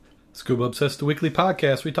Scuba Obsessed, the weekly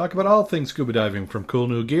podcast. We talk about all things scuba diving, from cool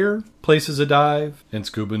new gear, places to dive, and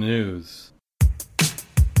scuba news.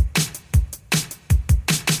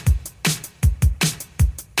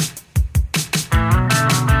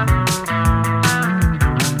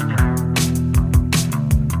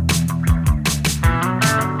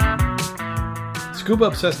 Scuba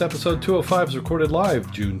Obsessed episode 205 is recorded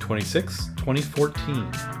live June 26,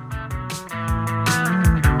 2014.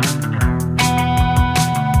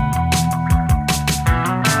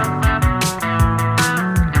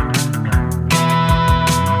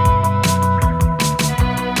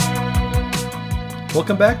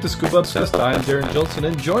 Welcome back to Scuba Obsessed. I'm Darren Gilson,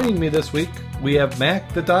 and joining me this week, we have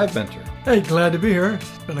Mac, the dive mentor. Hey, glad to be here.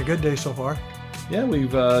 It's been a good day so far. Yeah,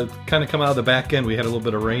 we've kind of come out of the back end. We had a little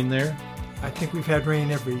bit of rain there. I think we've had rain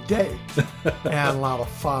every day and a lot of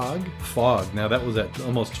fog. Fog. Now, that was at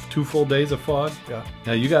almost 2 full days of fog. Yeah.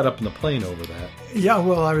 Now, you got up in the plane over that. Yeah,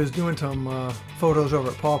 well, I was doing some photos over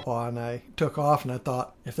at Paw Paw, and I took off, and I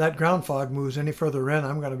thought, if that ground fog moves any further in,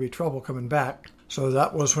 I'm going to be trouble coming back. So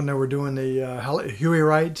that was when they were doing the Huey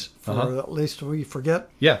rides for At Least We Forget.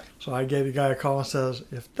 Yeah. So I gave the guy a call and says,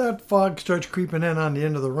 if that fog starts creeping in on the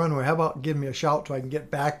end of the runway, how about give me a shout so I can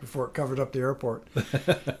get back before it covered up the airport?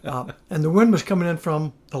 And the wind was coming in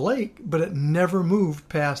from the lake, but it never moved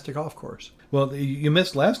past the golf course. Well, you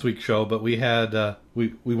missed last week's show, but we had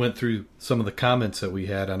we went through some of the comments that we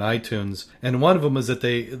had on iTunes, and one of them is that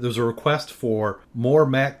there's a request for more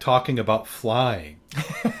Mac talking about flying,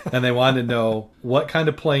 and they wanted to know what kind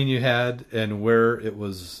of plane you had and where it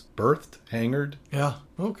was berthed, hangared. Yeah,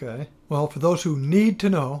 okay. Well, for those who need to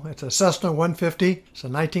know, it's a Cessna 150. It's a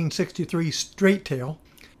 1963 straight tail.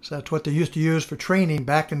 So that's what they used to use for training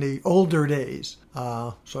back in the older days.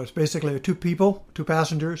 So it's basically two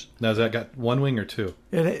passengers. Now, has that got one wing or two?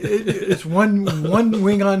 It's one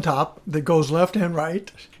wing on top that goes left and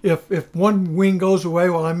right. If one wing goes away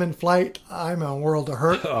while I'm in flight, I'm in a world of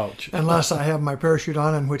hurt. Ouch. Unless I have my parachute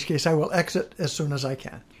on, in which case I will exit as soon as I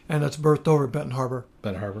can. And it's berthed over Benton Harbor.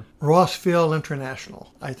 Benton Harbor. Rossville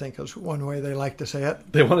International, I think is one way they like to say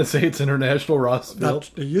it. They want to say it's International Rossville?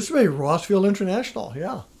 It used to be Rossville International,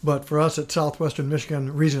 yeah. But for us, it's Southwestern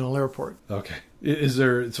Michigan Regional Airport. Okay.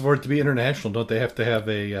 For it to be international, don't they have to have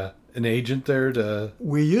an agent there to...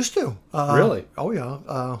 We used to. Really? Oh,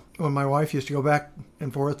 yeah. When my wife used to go back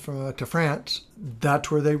and forth to France, that's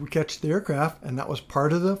where they would catch the aircraft, and that was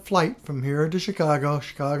part of the flight from here to Chicago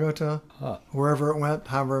to wherever it went,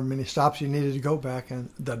 however many stops you needed to go back in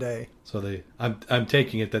the day. So I'm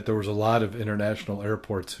taking it that there was a lot of international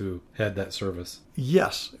airports who had that service.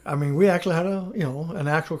 Yes. I mean, we actually had an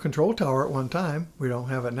actual control tower at one time. We don't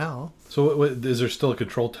have it now. So is there still a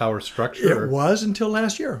control tower structure? It was until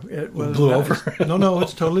last year. It was blew over? No,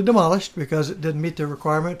 it's totally demolished because it didn't meet the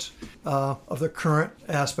requirements of the current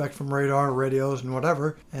aspect from radar, radios, and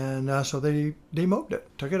whatever. And so they demobbed it,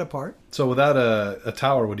 took it apart. So without a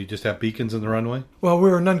tower, would you just have beacons in the runway? Well,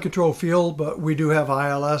 we're a non-control field, but we do have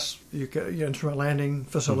ILS, instrument landing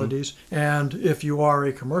facilities. Mm-hmm. And if you are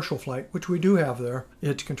a commercial flight, which we do have there,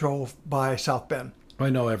 it's controlled by South Bend. I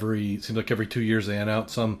know seems like every 2 years they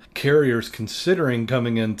announce some carriers considering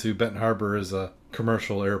coming into Benton Harbor as a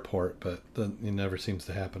commercial airport, but it never seems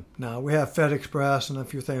to happen. Now, we have Fed Express and a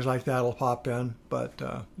few things like that will pop in, but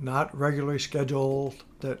not regularly scheduled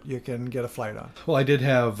that you can get a flight on. Well, I did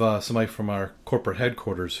have somebody from our corporate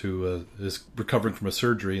headquarters who is recovering from a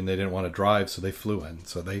surgery, and they didn't want to drive, so they flew in.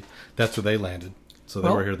 So that's where they landed. So they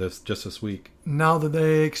were here just this week. Now that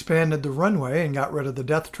they expanded the runway and got rid of the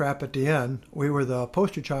death trap at the end, we were the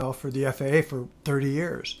poster child for the FAA for 30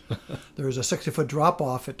 years. There was a 60-foot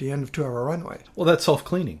drop-off at the end of 2 of our runways. Well, that's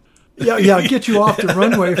self-cleaning. Yeah, get you off the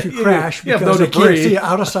runway if you crash because they can't see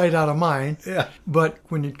out of sight, out of mind. Yeah. But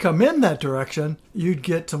when you'd come in that direction, you'd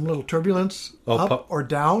get some little turbulence up or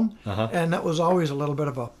down, and that was always a little bit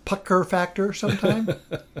of a pucker factor sometime.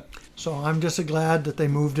 So I'm just glad that they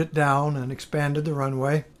moved it down and expanded the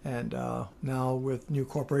runway. And now with new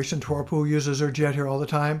corporation, Torpo uses their jet here all the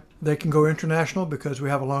time. They can go international because we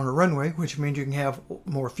have a longer runway, which means you can have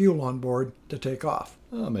more fuel on board to take off.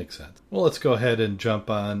 Oh, that makes sense. Well, let's go ahead and jump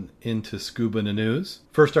on into Scuba News.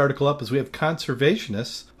 First article up is we have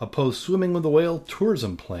conservationists oppose swimming with a whale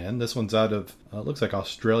tourism plan. This one's out of, looks like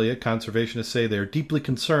Australia. Conservationists say they are deeply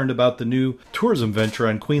concerned about the new tourism venture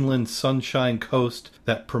on Queensland's Sunshine Coast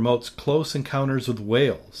that promotes close encounters with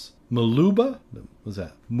whales. Maluba? What was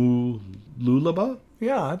that? Mululaba?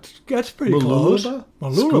 Yeah, that's pretty close.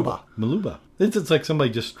 Maluba? It's like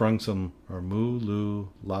somebody just strung some or Mulu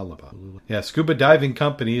Lullaby. Yeah, Scuba Diving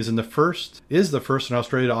Company is the first in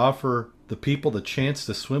Australia to offer the people the chance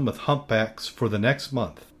to swim with humpbacks for the next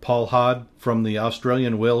month. Paul Hodd from the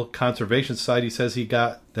Australian Whale Conservation Society says it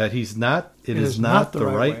is not the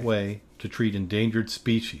right way to treat endangered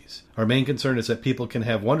species. Our main concern is that people can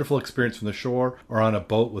have wonderful experience from the shore or on a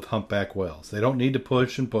boat with humpback whales. They don't need to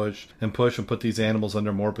push and put these animals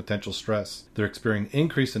under more potential stress. They're experiencing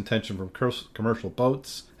increased attention from commercial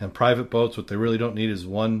boats and private boats. What they really don't need is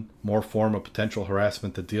one more form of potential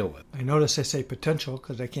harassment to deal with. I notice they say potential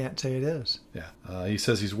because they can't say it is. Yeah. He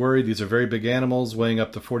says he's worried. These are very big animals weighing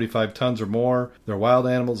up to 45 tons or more. They're wild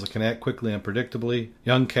animals that can act quickly and predictably.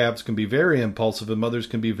 Young calves can be very impulsive and mothers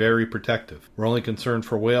can be very protective. We're only concerned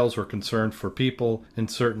for whales. We're concerned for people, and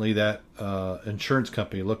certainly that insurance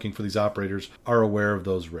company looking for these operators are aware of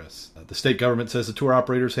those risks. The state government says the tour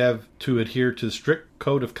operators have to adhere to the strict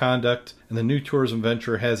code of conduct, and the new tourism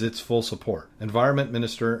venture has its full support. Environment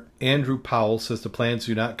Minister Andrew Powell says the plans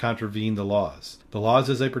do not contravene the laws. The laws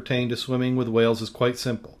as they pertain to swimming with whales is quite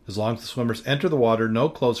simple. As long as the swimmers enter the water no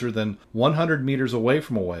closer than 100 meters away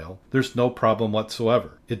from a whale, there's no problem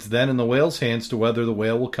whatsoever. It's then in the whale's hands to whether the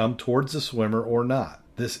whale will come towards the swimmer or not.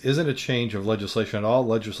 This isn't a change of legislation at all.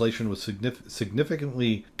 Legislation was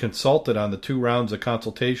significantly consulted on the 2 rounds of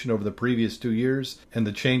consultation over the previous 2 years, and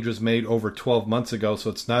the change was made over 12 months ago,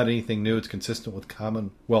 so it's not anything new. It's consistent with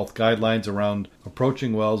Commonwealth guidelines around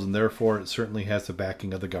approaching whales, and therefore it certainly has the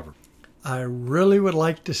backing of the government. I really would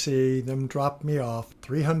like to see them drop me off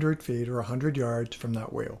 300 feet or 100 yards from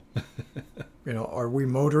that whale. Are we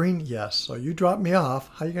motoring? Yes. So you drop me off.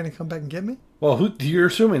 How are you going to come back and get me? Well, you're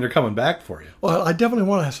assuming they're coming back for you. Well, I definitely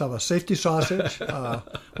want to have a safety sausage, one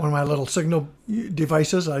of my little signal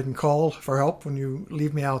devices I can call for help when you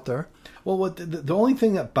leave me out there. Well, the only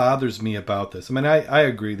thing that bothers me about this, I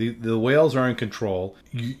agree, the whales are in control.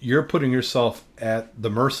 You're putting yourself at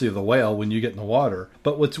the mercy of the whale when you get in the water.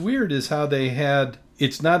 But what's weird is how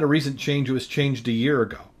it's not a recent change, it was changed a year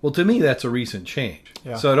ago. Well, to me, that's a recent change.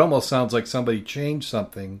 Yeah. So it almost sounds like somebody changed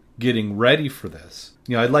something getting ready for this.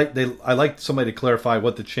 I'd like somebody to clarify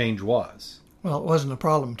what the change was. Well, it wasn't a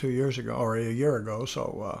problem 2 years ago or a year ago,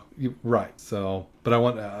 so right. So, but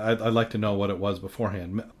I'd like to know what it was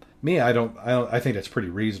beforehand. Me, I think that's pretty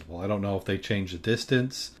reasonable. I don't know if they changed the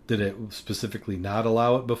distance. Did it specifically not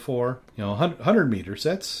allow it before? 100 meters.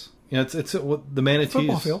 That's it's the manatees.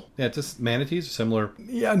 Football field. Yeah, it's just manatees are similar.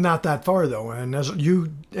 Yeah, not that far though. And as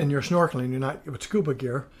you and your snorkeling, you're not with scuba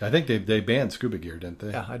gear. I think they banned scuba gear, didn't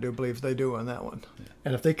they? Yeah, I do believe they do on that one. Yeah.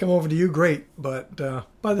 And if they come over to you, great. But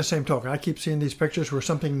by the same token, I keep seeing these pictures where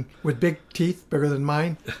something with big teeth, bigger than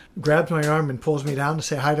mine, grabs my arm and pulls me down to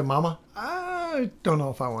say hi to Mama. I don't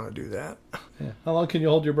know if I want to do that. Yeah. How long can you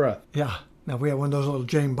hold your breath? Yeah. Now, if we have one of those little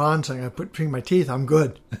James Bond things I put between my teeth, I'm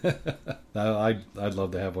good. I'd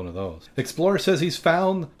love to have one of those. Explorer says he's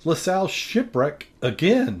found LaSalle shipwreck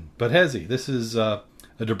again. But has he? This is a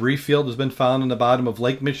debris field has been found in the bottom of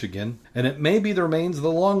Lake Michigan, and it may be the remains of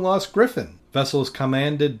the long-lost Griffin. Vessel is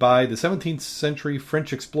commanded by the 17th century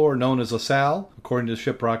French explorer known as LaSalle, according to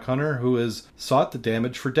Shipwreck Hunter, who has sought the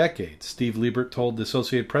damage for decades. Steve Liebert told the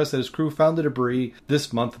Associated Press that his crew found the debris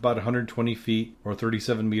this month about 120 feet or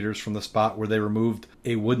 37 meters from the spot where they removed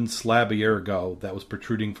a wooden slab a year ago that was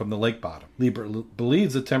protruding from the lake bottom. Liebert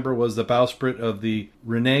believes the timber was the bowsprit of the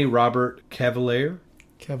Rene Robert Cavalier.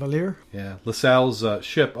 Yeah. LaSalle's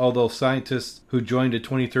ship, although scientists who joined a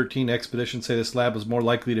 2013 expedition say the slab was more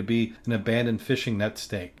likely to be an abandoned fishing net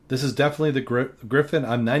stake. This is definitely the Griffin.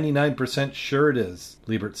 I'm 99% sure it is,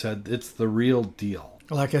 Liebert said. It's the real deal.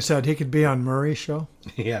 Like I said, he could be on Murray's show.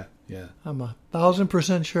 Yeah. I'm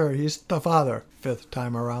 1,000% sure he's the father, 5th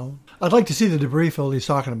time around. I'd like to see the debris field he's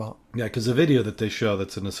talking about. Yeah, because the video that they show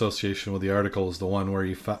that's in association with the article is the one where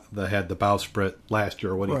they had the bowsprit last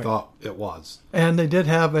year, what he thought it was. And they did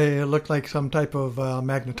have it looked like some type of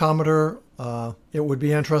magnetometer. It would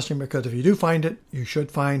be interesting because if you do find it, you should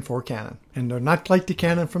find 4 cannon. And they're not like the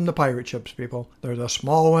cannon from the pirate ships, people. They're the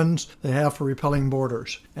small ones they have for repelling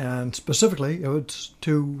boarders. And specifically, it was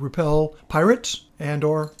to repel pirates and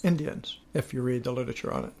or Indians, if you read the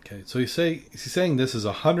literature on it. Okay, so he's saying this is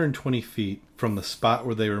 120 feet from the spot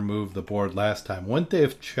where they removed the board last time. Wouldn't they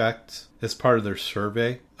have checked as part of their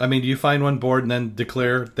survey? I mean, do you find one board and then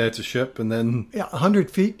declare that's a ship and then... Yeah,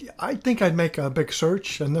 100 feet. I think I'd make a big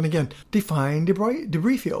search and then again, define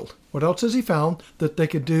debris field. What else has he found that they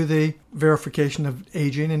could do the verification of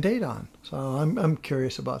aging and date on? So I'm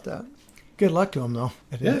curious about that. Good luck to him, though.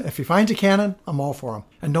 If he finds a cannon, I'm all for him.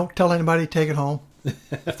 And don't tell anybody, take it home.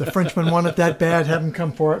 If the Frenchmen want it that bad, have them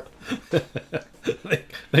come for it.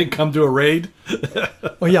 they come to a raid.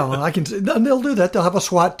 Well, yeah, well, they'll do that. They'll have a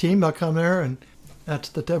SWAT team. They'll come there, and that's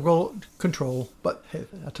the typical control. But hey,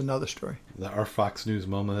 that's another story. Our Fox News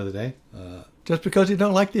moment of the day. Just because you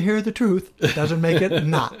don't like to hear the truth doesn't make it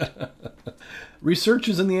not.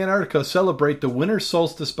 Researchers in the Antarctica celebrate the winter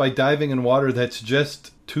solstice by diving in water that's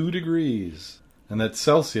just 2 degrees. And that's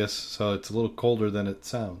Celsius, so it's a little colder than it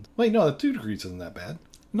sounds. Wait, no, 2 degrees isn't that bad.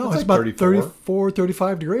 No, it's like about 34,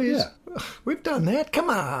 35 degrees. Yeah. We've done that. Come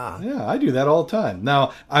on. Yeah, I do that all the time.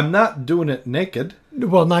 Now, I'm not doing it naked.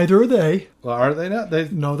 Well, neither are they. Well, are they not?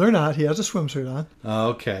 No, they're not. He has a swimsuit on.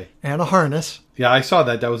 Okay. And a harness. Yeah, I saw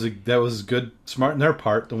that. That was good, smart in their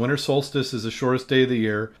part. The winter solstice is the shortest day of the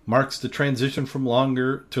year, marks the transition from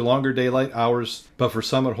longer daylight hours, but for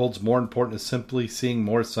some it holds more importance simply seeing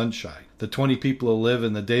more sunshine. The 20 people who live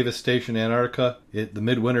in the Davis Station, Antarctica, the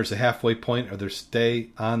midwinter is a halfway point of their stay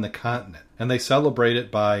on the continent. And they celebrate it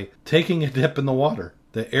by taking a dip in the water.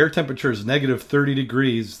 The air temperature is negative 30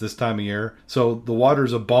 degrees this time of year, so the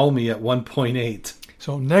water's a balmy at 1.8.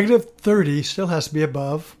 So negative 30 still has to be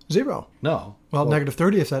above zero. No. Well, negative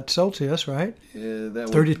 30 if that's Celsius, right?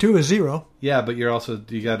 32 is zero. Yeah, but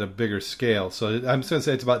you got a bigger scale. So I'm just going to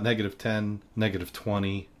say it's about negative 10, negative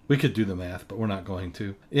 20. We could do the math, but we're not going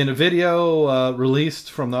to. In a video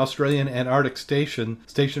released from the Australian Antarctic Station,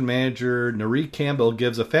 station manager Neree Campbell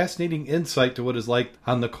gives a fascinating insight to what it's like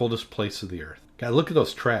on the coldest place of the Earth. God, look at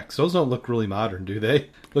those tracks. Those don't look really modern, do they?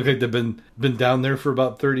 Look like they've been down there for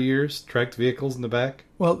about 30 years, tracked vehicles in the back.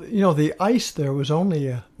 Well, the ice there was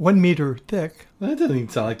only 1 meter thick. That doesn't even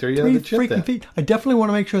sound like there. 3 freaking feet. I definitely want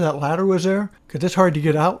to make sure that ladder was there, because it's hard to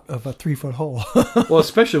get out of a 3-foot hole. Well,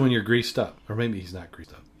 especially when you're greased up. Or maybe he's not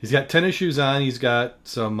greased up. He's got tennis shoes on. He's got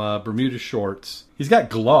some Bermuda shorts. He's got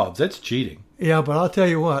gloves. That's cheating. Yeah, but I'll tell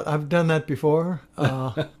you what. I've done that before.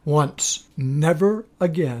 Once. Never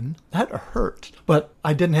again. That hurt. But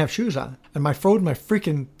I didn't have shoes on. And I froze my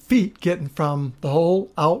freaking feet getting from the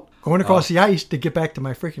hole out, going across the ice to get back to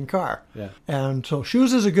my freaking car. Yeah. And so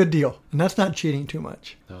shoes is a good deal. And that's not cheating too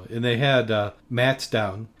much. No. And they had mats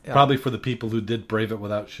down. Yeah. Probably for the people who did brave it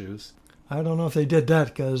without shoes. I don't know if they did that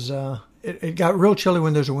because it got real chilly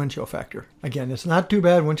when there's a wind chill factor. Again, it's not too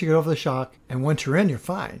bad once you get over the shock. And once you're in, you're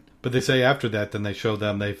fine. But they say after that, then they show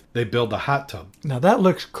them they build a hot tub. Now that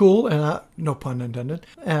looks cool, and no pun intended.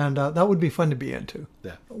 And that would be fun to be into.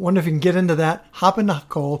 Yeah. I wonder if you can get into that, hop into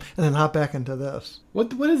cold, and then hop back into this. What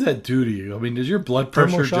does that do to you? I mean, does your blood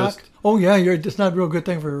pressure just... Oh, yeah, it's not a real good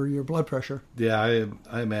thing for your blood pressure. Yeah,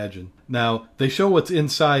 I imagine. Now, they show what's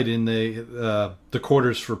inside in the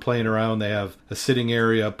quarters for playing around. They have a sitting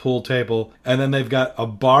area, a pool table, and then they've got a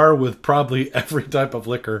bar with probably every type of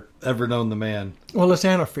liquor ever known to man. Well, it's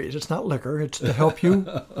antifreeze. It's not liquor. It's to help you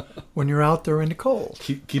when you're out there in the cold.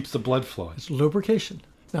 Keeps the blood flowing. It's lubrication.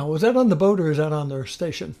 Now, was that on the boat or is that on their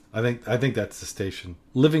station? I think that's the station.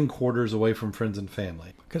 Living quarters away from friends and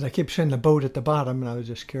family. Because I keep seeing the boat at the bottom, and I was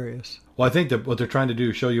just curious. Well, I think that what they're trying to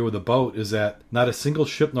do, show you with the boat, is that not a single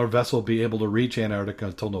ship nor vessel will be able to reach Antarctica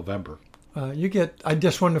until November. I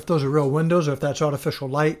just wonder if those are real windows or if that's artificial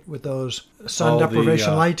light with those sun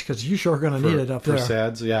deprivation lights, because you sure are going to need it up there. For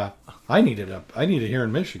SADS, yeah. I need it up. I need it here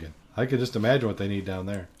in Michigan. I could just imagine what they need down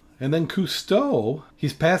there. And then Cousteau,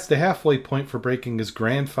 he's past the halfway point for breaking his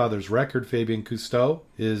grandfather's record. Fabien Cousteau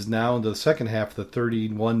is now into the second half of the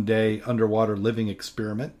 31-day underwater living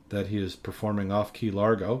experiment that he is performing off Key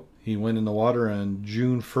Largo. He went in the water on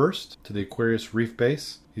June 1st to the Aquarius Reef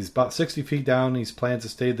Base. He's about 60 feet down. He plans to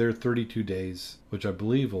stay there 32 days, which I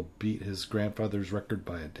believe will beat his grandfather's record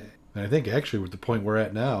by a day. And I think actually with the point we're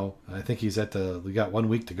at now, I think he's at we got 1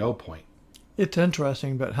 week to go point. It's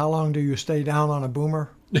interesting, but how long do you stay down on a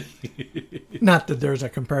boomer? Not that there's a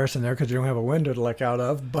comparison there because you don't have a window to look out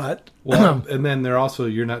of, but... Well, and then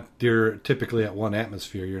you're typically at 1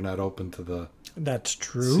 atmosphere. You're not open to the... That's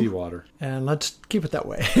true. Seawater. And let's keep it that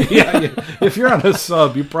way. Yeah. If you're on a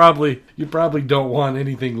sub, you probably don't want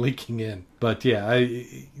anything leaking in. But yeah,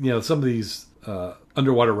 some of these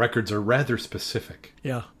underwater records are rather specific.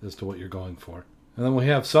 Yeah. As to what you're going for. And then we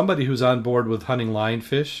have somebody who's on board with hunting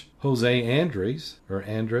lionfish, Jose Andres.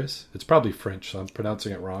 It's probably French, so I'm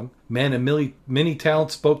pronouncing it wrong. Man of many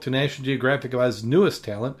talents spoke to National Geographic about his newest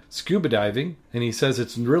talent, scuba diving, and he says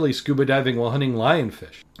it's really scuba diving while hunting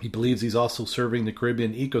lionfish. He believes he's also serving the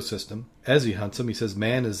Caribbean ecosystem. As he hunts them, he says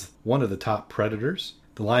man is one of the top predators.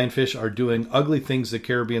 The lionfish are doing ugly things to the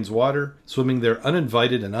Caribbean's water, swimming there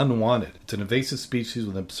uninvited and unwanted. It's an invasive species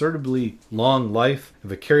with an absurdly long life, a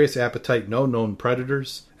vicarious appetite, no known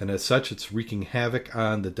predators, and as such it's wreaking havoc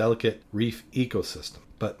on the delicate reef ecosystem.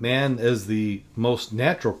 But man, as the most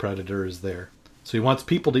natural predator, is there. So he wants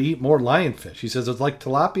people to eat more lionfish. He says it's like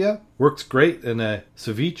tilapia, works great in a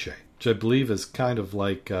ceviche, which I believe is kind of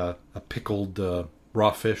like a pickled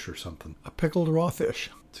raw fish or something. A pickled raw fish.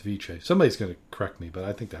 Ceviche. Somebody's going to correct me, but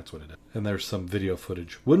I think that's what it is. And there's some video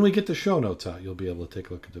footage. When we get the show notes out, you'll be able to take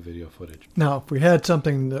a look at the video footage. Now, if we had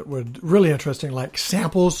something that was really interesting, like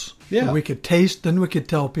samples, that we could taste, then we could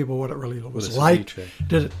tell people what it really was like.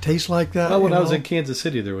 Did it taste like that? Well, when I was in Kansas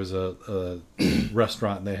City, there was a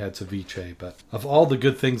restaurant and they had ceviche. But of all the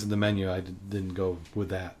good things in the menu, I didn't go with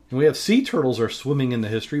that. And we have sea turtles are swimming in the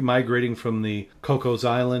history, migrating from the Cocos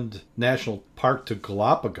Island National Park to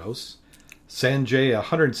Galapagos. Sanjay, a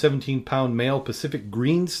 117-pound male Pacific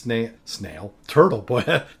green snail, turtle, boy,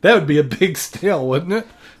 that would be a big snail, wouldn't it?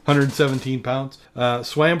 117 pounds.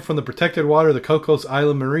 Swam from the protected water of the Cocos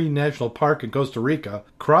Island Marine National Park in Costa Rica,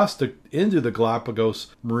 crossed into the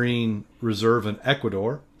Galapagos Marine Reserve in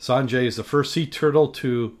Ecuador. Sanjay is the first sea turtle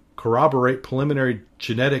to corroborate preliminary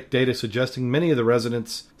genetic data suggesting many of the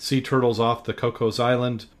residents' sea turtles off the Cocos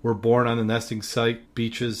Island were born on the nesting site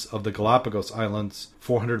beaches of the Galapagos Islands,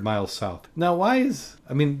 400 miles south. Now,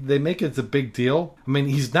 they make it a big deal. I mean,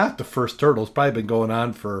 he's not the first turtle. It's probably been going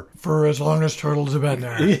on for as long as turtles have been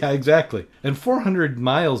there. Yeah, exactly. And 400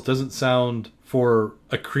 miles doesn't sound, for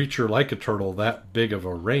a creature like a turtle, that big of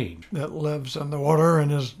a range. That lives in the water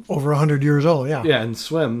and is over 100 years old, yeah. Yeah, and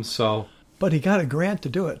swims, so... But he got a grant to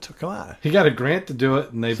do it, so come on. He got a grant to do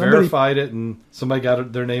it, and they verified it, and somebody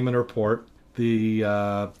got their name in a report.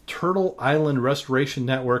 The Turtle Island Restoration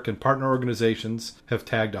Network and partner organizations have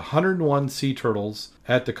tagged 101 sea turtles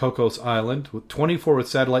at the Cocos Island, with 24 with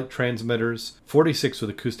satellite transmitters, 46 with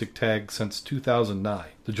acoustic tags since 2009.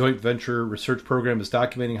 The joint venture research program is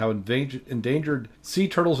documenting how endangered sea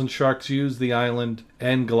turtles and sharks use the island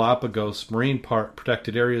and Galapagos marine park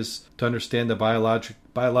protected areas to understand the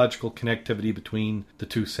biological connectivity between the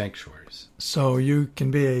two sanctuaries. So you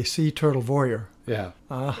can be a sea turtle voyeur. Yeah.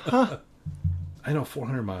 Uh-huh. I know,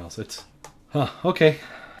 400 miles. It's... okay.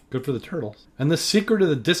 Good for the turtles. And the secret of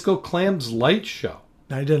the Disco Clams light show.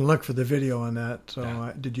 I didn't look for the video on that,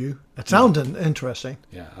 so did you? It sounded interesting.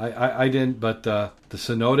 Yeah, I didn't, but the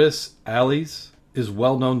Cenotes Allies is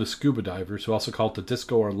well known to scuba divers who also call it the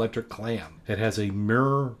disco or electric clam. It has a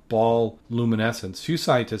mirror ball luminescence. Few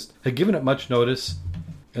scientists had given it much notice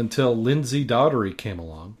until Lindsay Dowdery came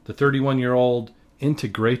along. The 31-year-old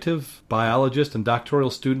integrative biologist and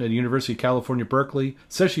doctoral student at the University of California, Berkeley,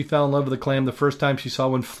 says she fell in love with the clam the first time she saw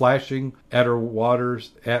one flashing at her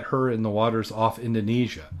in the waters off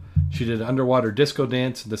Indonesia. She did an underwater disco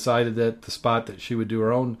dance and decided at the spot that she would do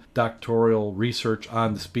her own doctoral research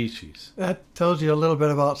on the species. That tells you a little bit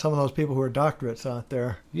about some of those people who are doctorates out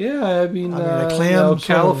there. Yeah, I mean the clam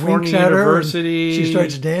California University. She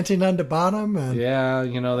starts dancing on the bottom. And yeah,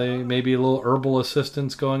 they may be a little herbal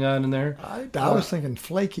assistance going on in there. I was thinking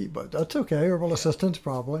flaky, but that's okay. Herbal assistance,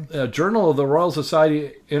 probably. Journal of the Royal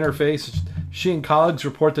Society Interface. She and colleagues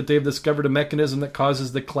report that they've discovered a mechanism that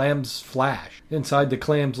causes the clam's flash. Inside the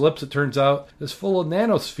clam's lips, it turns out, is full of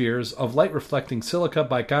nanospheres of light-reflecting silica.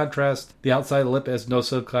 By contrast, the outside of the lip has no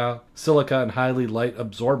silica and highly light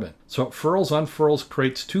absorbent. So it furls, unfurls,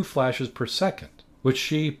 creates 2 flashes per second, which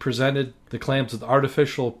she presented the clams with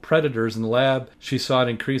artificial predators in the lab. She saw it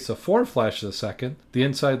increase to 4 flashes a second. The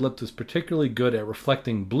inside lip is particularly good at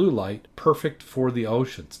reflecting blue light, perfect for the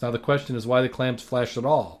oceans. Now the question is why the clams flash at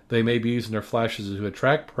all. They may be using their flashes to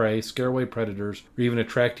attract prey, scare away predators, or even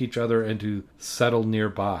attract each other and to settle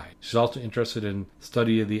nearby. She's also interested in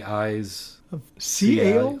study of the eyes of sea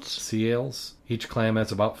eels. Sea eels. Each clam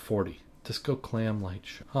has about 40. Disco clam light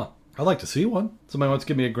show. Huh. I'd like to see one. Somebody wants to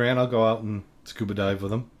give me a grant, I'll go out and scuba dive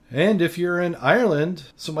with them. And if you're in Ireland,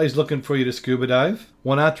 somebody's looking for you to scuba dive.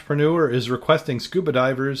 One entrepreneur is requesting scuba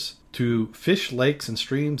divers to fish lakes and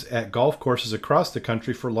streams at golf courses across the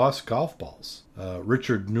country for lost golf balls.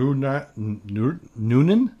 Richard Noonan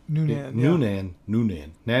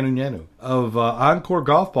of Encore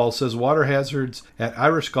Golf Balls says water hazards at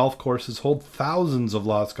Irish golf courses hold thousands of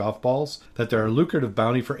lost golf balls, that they're a lucrative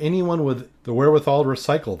bounty for anyone with the wherewithal to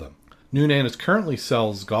recycle them. Noonan currently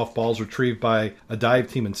sells golf balls retrieved by a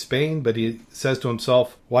dive team in Spain, but he says to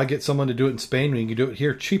himself, why get someone to do it in Spain when you can do it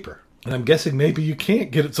here cheaper? And I'm guessing maybe you can't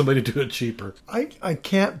get somebody to do it cheaper. I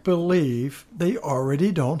can't believe they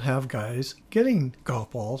already don't have guys getting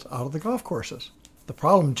golf balls out of the golf courses. The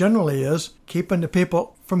problem generally is keeping the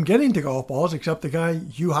people from getting the golf balls except the guy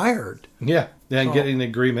you hired. Yeah. Yeah, and getting an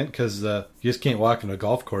agreement because you just can't walk in a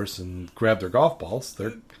golf course and grab their golf balls.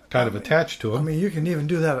 They're kind of attached to them. I mean, you can even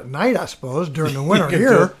do that at night, I suppose, during the winter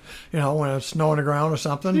here, when it's snow on the ground or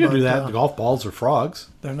something. You can do that. The golf balls are frogs.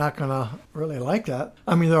 They're not going to really like that.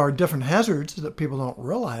 I mean, there are different hazards that people don't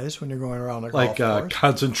realize when you're going around a golf course. Like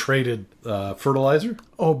concentrated fertilizer?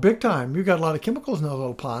 Oh, big time. You've got a lot of chemicals in those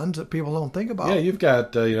little ponds that people don't think about. Yeah, you've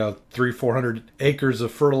got, 300-400 acres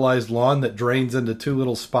of fertilized lawn that drains into 2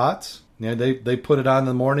 little spots. Yeah, they put it on in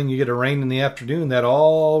the morning, you get a rain in the afternoon, that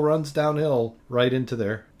all runs downhill right into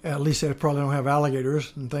there. At least they probably don't have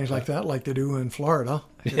alligators and things like that, like they do in Florida.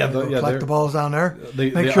 Collect the balls down there.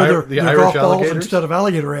 Make sure they're Irish golf balls alligators instead of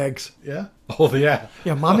alligator eggs. Yeah. Oh, yeah.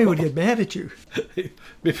 Yeah, Mommy would get mad at you.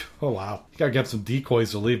 Oh, wow. You got to get some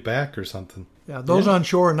decoys to leave back or something. Yeah, those on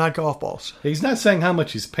shore are not golf balls. He's not saying how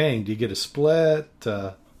much he's paying. Do you get a split?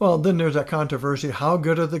 Well, then there's that controversy. How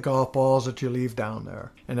good are the golf balls that you leave down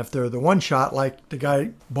there? And if they're the one shot, like the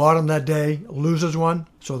guy bought them that day, loses one,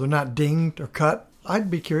 so they're not dinged or cut, I'd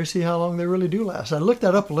be curious to see how long they really do last. I looked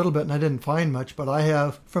that up a little bit and I didn't find much, but I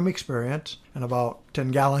have, from experience, and about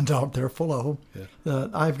 10 gallons out there full of them,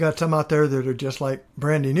 that I've got some out there that are just like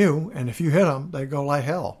brandy new, and if you hit them, they go like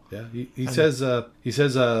hell. Yeah, he says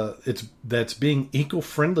that's being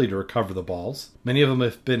eco-friendly to recover the balls. Many of them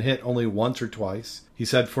have been hit only once or twice. He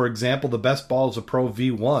said, for example, the best ball is a Pro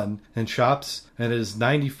V1 in shops, and it is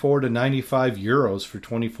 94 to 95 euros for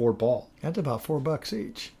 24 balls. That's about $4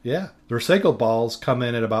 each. Yeah. The recycled balls come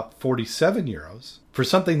in at about 47 euros for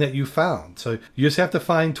something that you found. So you just have to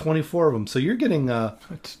find 24 of them. So you're getting like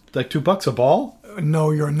 $2 a ball? No,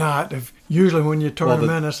 you're not. Usually when you turn them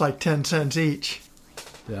in, it's like 10 cents each.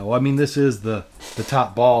 Yeah, well, I mean, this is the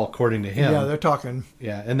top ball, according to him. Yeah, they're talking.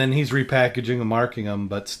 Yeah, and then he's repackaging and marking them,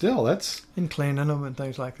 but still, that's... And cleaning them and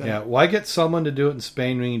things like that. Yeah, why get someone to do it in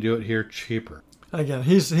Spain when you do it here cheaper? Again,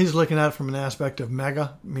 he's looking at it from an aspect of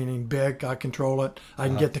mega, meaning big. I control it. I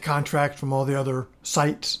can get the contract from all the other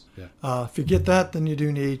sites. Yeah. If you get that, then you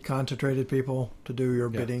do need concentrated people to do your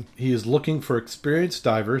bidding. He is looking for experienced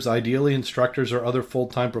divers, ideally instructors or other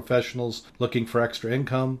full-time professionals looking for extra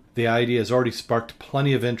income. The idea has already sparked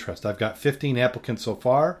plenty of interest. I've got 15 applicants so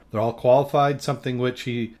far. They're all qualified, something which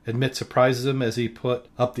he admits surprises him as he put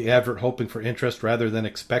up the advert hoping for interest rather than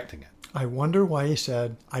expecting it. I wonder why he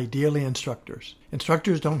said ideally instructors.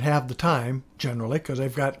 Instructors don't have the time, generally, because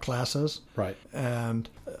they've got classes. Right. And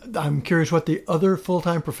I'm curious what the other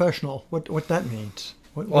full-time professional, what that means.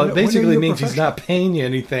 Well, it basically means he's not paying you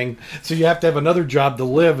anything, so you have to have another job to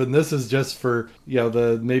live, and this is just for,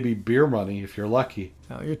 the maybe beer money if you're lucky.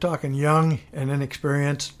 Now, you're talking young and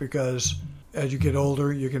inexperienced because as you get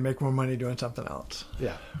older, you can make more money doing something else.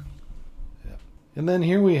 Yeah. And then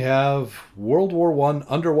here we have World War I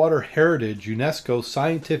Underwater Heritage UNESCO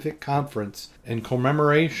Scientific Conference and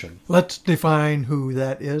Commemoration. Let's define who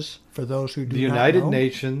that is for those who do not know. The United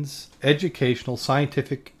Nations Educational,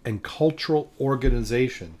 Scientific, and Cultural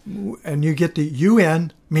Organization. And you get the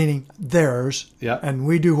UN, meaning theirs, and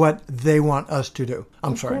we do what they want us to do.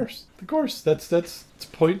 I'm sorry. Of course. That's the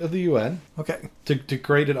point of the UN. Okay. To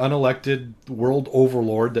create an unelected world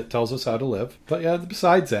overlord that tells us how to live. But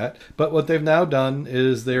besides that, but what they've now done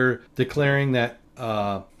is they're declaring that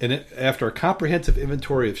after a comprehensive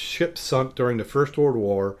inventory of ships sunk during the First World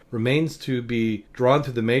War, remains to be drawn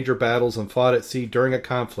through the major battles and fought at sea during a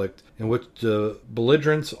conflict in which the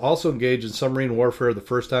belligerents also engaged in submarine warfare the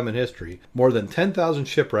first time in history. More than 10,000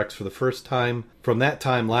 shipwrecks for the first time from that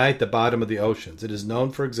time lie at the bottom of the oceans. It is known,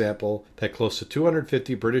 for example, that close to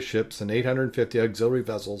 250 British ships and 850 auxiliary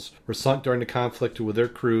vessels were sunk during the conflict with their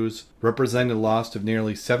crews, representing the loss of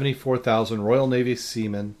nearly 74,000 Royal Navy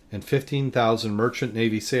seamen and 15,000 Merchant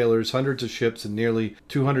Navy sailors. Hundreds of ships and nearly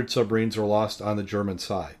 200 submarines were lost on the German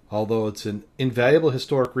side. Although it's an invaluable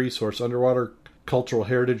historic resource, underwater cultural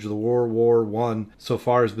heritage of the World War I so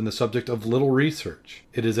far has been the subject of little research.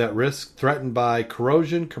 It is at risk, threatened by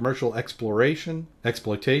corrosion, commercial exploitation,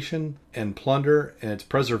 and plunder, and its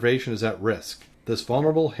preservation is at risk. This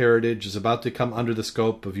vulnerable heritage is about to come under the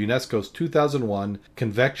scope of UNESCO's 2001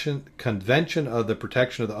 Convention of the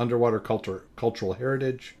Protection of the Underwater Cultural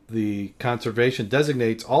Heritage. The conservation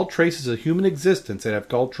designates all traces of human existence that have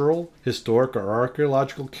cultural, historic, or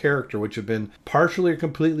archaeological character which have been partially or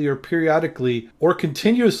completely or periodically or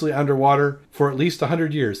continuously underwater for at least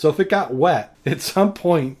 100 years. So if it got wet at some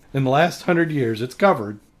point in the last 100 years, it's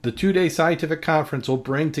covered. The 2-day scientific conference will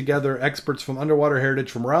bring together experts from underwater heritage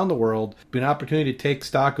from around the world, be an opportunity to take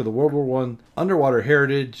stock of the World War I underwater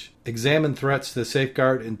heritage, examine threats to the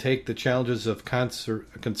safeguard, and take the challenges of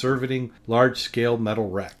conserving large-scale metal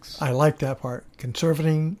wrecks. I like that part.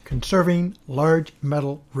 Conserving large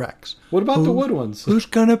metal wrecks. What about the wood ones? Who's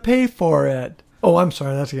going to pay for it? Oh, I'm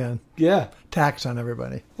sorry. That's again. Yeah. Tax on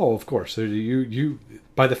everybody. Oh, of course. You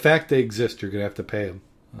by the fact they exist, you're going to have to pay them.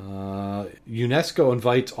 UNESCO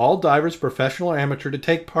invites all divers, professional or amateur, to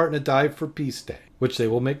take part in a dive for Peace Day, which they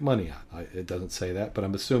will make money on. It doesn't say that, but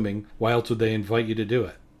I'm assuming why else would they invite you to do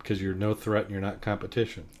it? Because you're no threat and you're not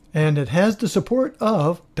competition. And it has the support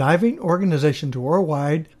of diving organizations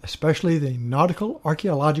worldwide, especially the Nautical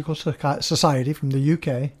Archaeological Society from the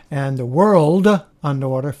UK and the World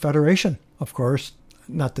Underwater Federation. Of course,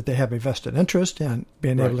 not that they have a vested interest in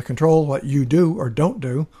being able to control what you do or don't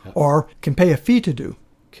do, or can pay a fee to do.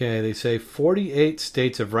 Okay, they say 48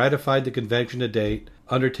 states have ratified the convention to date,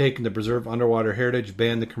 undertaken to preserve underwater heritage,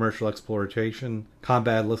 ban the commercial exploitation,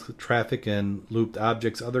 combat illicit traffic and looped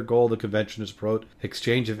objects. Other goal of the convention is to promote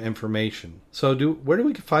exchange of information. So where do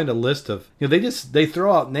we find a list of, they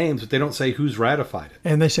throw out names, but they don't say who's ratified it.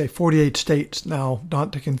 And they say 48 states. Now,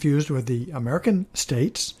 not to confuse with the American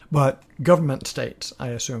states, but government states, I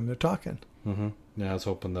assume they're talking. Mm-hmm. Yeah, I was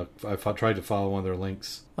hoping I tried to follow one of their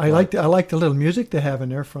links. I like the little music they have in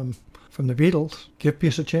there from the Beatles. Give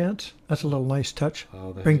Peace a Chance. That's a little nice touch.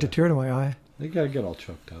 Brings a tear to my eye. They gotta get all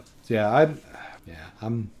choked up. Yeah,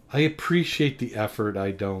 I appreciate the effort.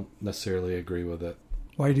 I don't necessarily agree with it.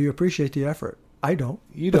 Why do you appreciate the effort? I don't.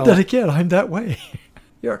 You don't. But then again, I'm that way.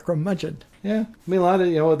 You're a curmudgeon. Yeah, I mean, a lot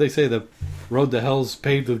of what they say, the road to hell's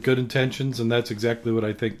paved with good intentions, and that's exactly what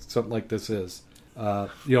I think something like this is.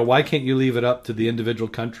 Why can't you leave it up to the individual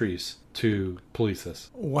countries to police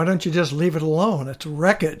this? Why don't you just leave it alone? It's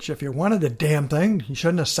wreckage. If you wanted the damn thing, you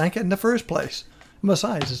shouldn't have sank it in the first place.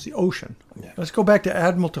 Besides, it's the ocean. Yeah. Let's go back to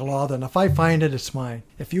Admiralty law then. If I find it, it's mine.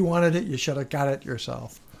 If you wanted it, you should have got it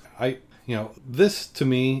yourself. This to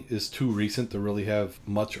me is too recent to really have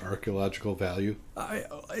much archaeological value.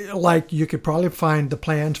 You could probably find the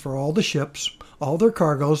plans for all the ships, all their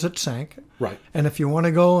cargoes that sank. Right. And if you want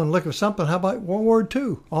to go and look at something, how about World War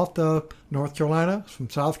II? Off the North Carolina, from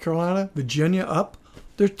South Carolina, Virginia up,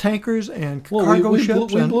 there's tankers and cargo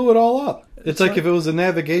ships. We blew it all up. It's like if it was a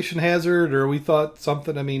navigation hazard or we thought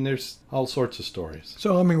something. I mean, there's all sorts of stories.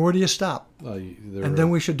 So, where do you stop? And then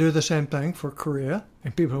we should do the same thing for Korea.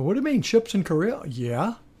 And people go, what do you mean, ships in Korea?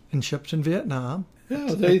 Yeah, and ships in Vietnam.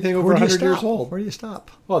 Yeah, anything over 100 years old. Where do you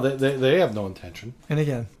stop? Well, they have no intention. And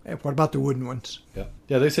again, what about the wooden ones? Yeah,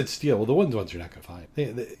 they said steel. Well, the wooden ones you're not going to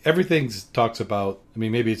find. Everything talks about,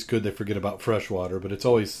 maybe it's good they forget about fresh water, but it's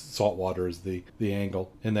always salt water is the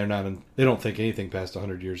angle. And they don't think anything past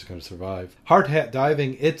 100 years is going to survive. Hard hat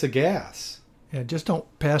diving, it's a gas. Yeah, just don't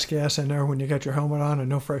pass gas in there when you got your helmet on and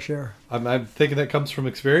no fresh air. I'm thinking that comes from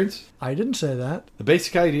experience. I didn't say that. The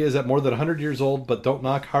basic idea is that more than 100 years old, but don't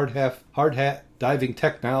knock hard hat diving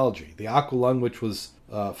technology. The aqualung, which was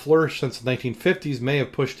flourished since the 1950s, may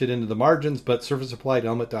have pushed it into the margins, but surface-applied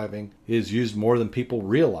helmet diving is used more than people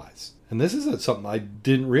realize. And this isn't something I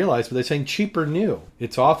didn't realize, but they're saying cheaper new.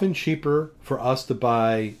 It's often cheaper for us to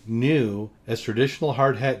buy new, as traditional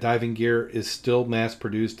hard hat diving gear is still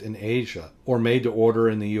mass-produced in Asia or made to order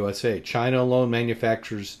in the USA. China alone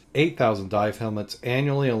manufactures 8,000 dive helmets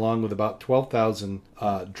annually, along with about 12,000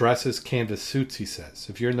 dresses, canvas suits, he says.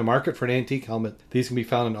 If you're in the market for an antique helmet, these can be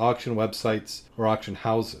found on auction websites or auction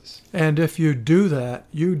houses. And if you do that,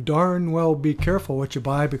 you darn well be careful what you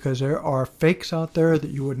buy, because there are fakes out there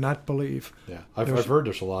that you would not believe. Yeah, I've heard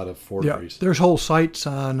there's a lot of forgeries. Yeah, there's whole sites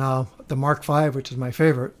on the Mark V, which is my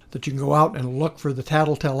favorite, that you can go out and look for the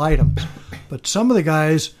tattletale items. But some of the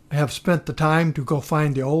guys have spent the time to go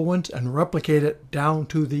find the old ones and replicate it down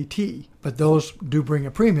to the T. But those do bring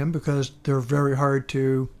a premium because they're very hard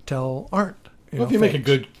to tell aren't. If you make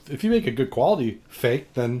a good quality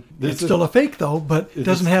fake, then it's still a fake though, but it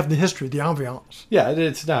doesn't have the history, the ambiance. Yeah,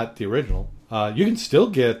 it's not the original. You can still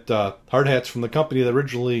get hard hats from the company that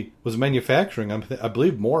originally was manufacturing. I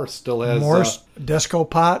believe Morse still has Morse, Desco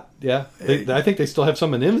Pot. Yeah, I think they still have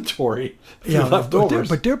some in inventory. Leftovers.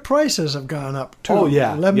 But their prices have gone up too. Oh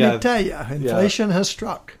yeah, let me tell you, inflation has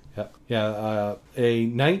struck. A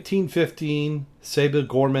 1915 Sable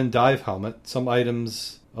Gorman dive helmet. Some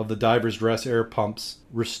items of the diver's dress air pumps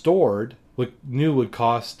restored now would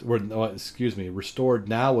cost a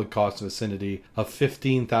vicinity of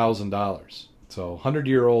 $15,000. So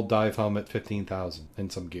 100-year-old dive helmet, $15,000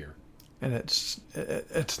 and some gear. and it's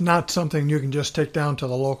not something you can just take down to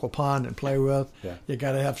the local pond and play with. Yeah. You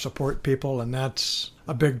got to have support people, and that's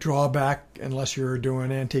a big drawback unless you're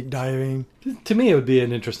doing antique diving. To me, it would be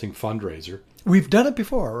an interesting fundraiser. We've done it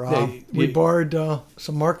before. We borrowed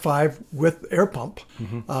some Mark V with air pump.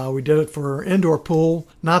 Mm-hmm. We did it for indoor pool,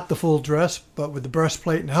 not the full dress, but with the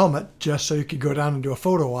breastplate and helmet, just so you could go down and do a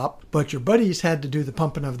photo op. But your buddies had to do the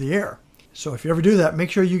pumping of the air. So if you ever do that,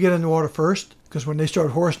 make sure you get in the water first, because when they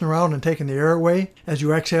start horsing around and taking the air away, as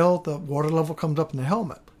you exhale, the water level comes up in the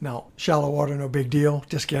helmet. Now, shallow water, no big deal.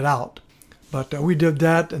 Just get out. But we did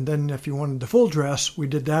that, and then if you wanted the full dress, we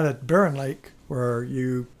did that at Barron Lake, where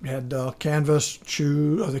you had the canvas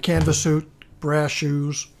shoe, or the canvas suit, brass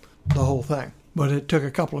shoes, the whole thing. But it took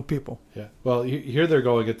a couple of people. Yeah. Well, here they're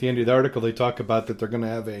going. At the end of the article, they talk about that they're going to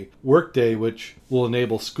have a work day which will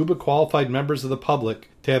enable scuba qualified members of the public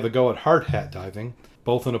to have a go at hard hat diving,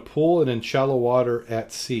 both in a pool and in shallow water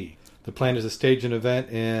at sea. The plan is to stage an event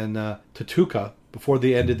in Tatuca before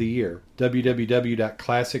the end of the year.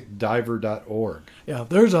 www.classicdiver.org. Yeah,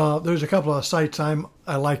 there's a couple of sites I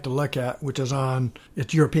like to look at, which is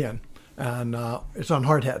it's European, and it's on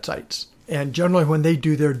hard hat sites. And generally when they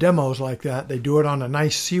do their demos like that, they do it on a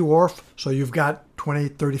nice sea wharf. So you've got 20,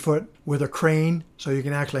 30 foot with a crane, so you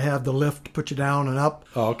can actually have the lift put you down and up.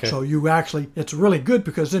 Oh, okay. So it's really good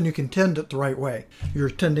because then you can tend it the right way. You're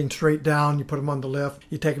tending straight down, you put them on the lift,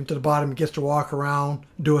 you take them to the bottom, he gets to walk around,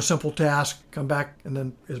 do a simple task, come back, and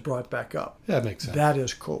then is brought back up. That makes sense. That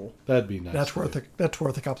is cool. That'd be nice. That's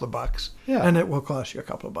worth a couple of bucks. Yeah. And it will cost you a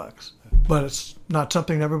couple of bucks. But it's not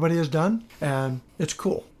something everybody has done, and it's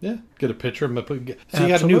cool. Yeah. Get a picture of them. So you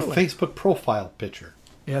got a new Facebook profile picture.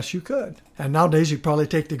 Yes, you could. And nowadays, you'd probably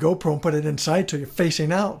take the GoPro and put it inside so you're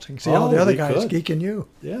facing out. So you can see all the other guys geeking you.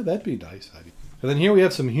 Yeah, that'd be nice. And then here we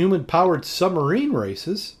have some human-powered submarine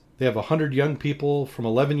races. They have 100 young people from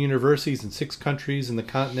 11 universities in 6 countries in the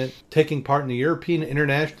continent taking part in the European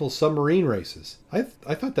International Submarine Races. I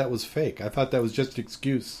thought that was fake. I thought that was just an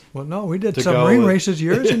excuse. Well, no, we did submarine races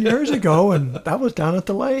years and years ago, and that was down at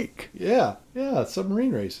the lake. Yeah,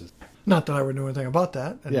 submarine races. Not that I would know anything about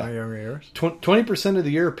that in my younger years. 20% of the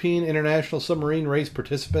European International Submarine Race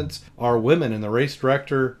participants are women, and the race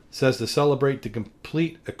director says to celebrate the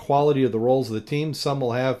complete equality of the roles of the team, some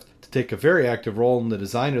will have to take a very active role in the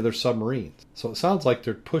design of their submarines. So it sounds like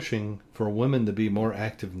they're pushing for women to be more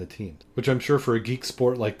active in the team, which I'm sure for a geek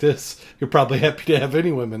sport like this, you're probably happy to have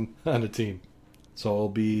any women on a team. So it'll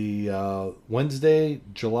be Wednesday,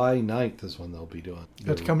 July 9th is when they'll be doing.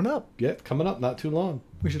 That's coming up. Yeah, coming up, not too long.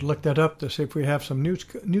 We should look that up to see if we have some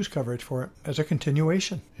news coverage for it as a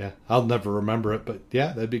continuation. Yeah, I'll never remember it, but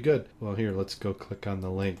yeah, that'd be good. Well, here, let's go click on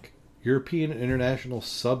the link. European International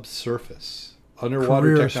Subsurface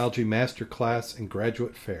Underwater Technology Masterclass and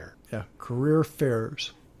Graduate Fair. Yeah, career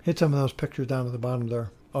fairs. Hit some of those pictures down at the bottom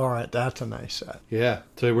there. All right, that's a nice set. Yeah,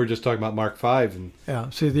 so we're just talking about Mark V. And yeah,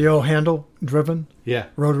 see the old handle-driven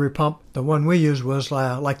rotary pump? The one we used was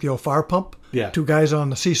like the old fire pump. Yeah. 2 guys on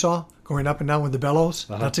the seesaw going up and down with the bellows.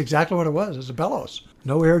 Uh-huh. That's exactly what it was. It's a bellows.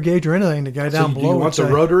 No air gauge or anything. The guy down below. Do you want the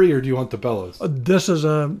rotary or do you want the bellows? This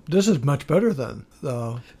is much better than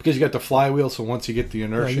the... Because you got the flywheel, so once you get the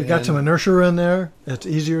inertia you got some inertia in there. It's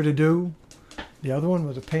easier to do. The other one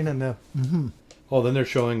was a pain in the... Mm-hmm. Oh, then they're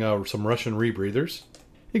showing some Russian rebreathers.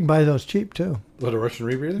 You can buy those cheap, too. What, a Russian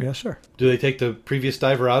rebreather? Yes, sir. Do they take the previous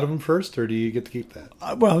diver out of them first, or do you get to keep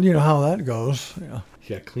that? Well, you know how that goes.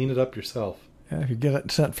 Yeah, clean it up yourself. Yeah, if you get it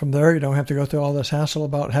sent from there, you don't have to go through all this hassle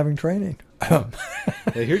about having training.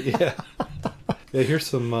 Here's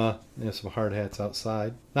some hard hats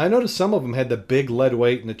outside. Now, I noticed some of them had the big lead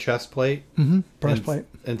weight and the chest plate. Mm-hmm. Breastplate.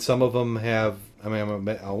 And some of them have... I mean, I'm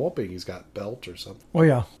hoping he's got belt or something. Oh,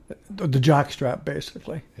 yeah. The jock strap,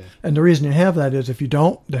 basically. Yeah. And the reason you have that is if you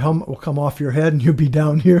don't, the helmet will come off your head and you'll be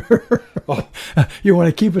down here. Oh. You want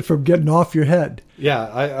to keep it from getting off your head. Yeah,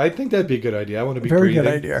 I think that'd be a good idea. I want to be Very breathing.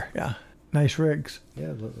 Good idea, yeah. Nice rigs. Yeah,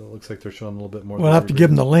 it looks like they're showing a little bit more. We'll have to give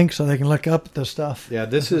them the link so they can look up the stuff. Yeah,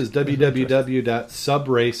 this is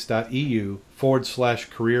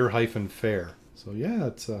www.subrace.eu/career-fair. So, yeah,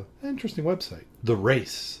 it's an interesting website. The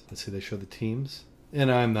Race. Let's see, they show the teams.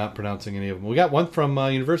 And I'm not pronouncing any of them. We got one from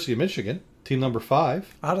University of Michigan, team number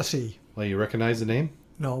 5. Odyssey. Well, you recognize the name?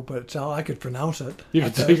 No, but I could pronounce it. You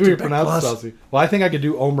could pronounce it, Odyssey. Well, I think I could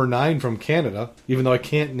do Omer 9 from Canada, even though I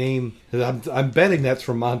can't name... I'm betting that's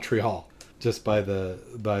from Montreal, just by the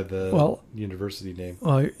university name.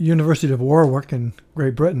 University of Warwick in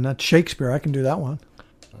Great Britain. That's Shakespeare. I can do that one.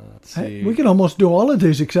 Let's see. Hey, we can almost do all of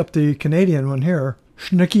these except the Canadian one here.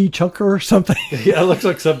 Schnicky Chucker or something. Yeah, it looks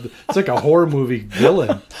like it's like a horror movie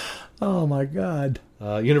villain. Oh my God!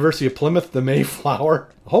 University of Plymouth, the Mayflower.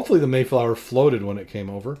 Hopefully the Mayflower floated when it came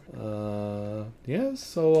over.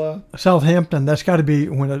 Southampton, that's got to be,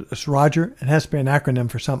 when it's Roger, it has to be an acronym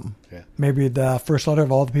for something. Yeah. Maybe the first letter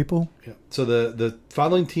of all the people. Yeah. So the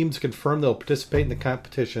following teams confirmed they'll participate in the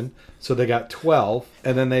competition. So they got 12,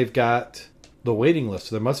 and then they've got the waiting list.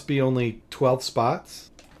 So there must be only 12 spots.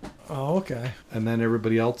 Oh, okay. And then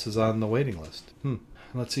everybody else is on the waiting list.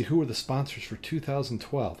 Let's see, who were the sponsors for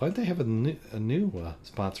 2012? Why don't they have a new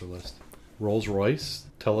sponsor list? Rolls-Royce,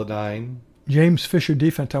 Teledyne. James Fisher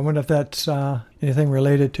Defense. I wonder if that's anything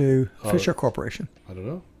related to Fisher Corporation. I don't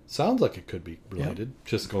know. Sounds like it could be related,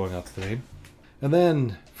 just going off the name. And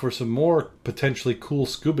then for some more potentially cool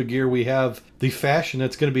scuba gear, we have the fashion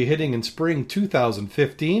that's going to be hitting in spring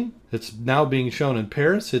 2015. It's now being shown in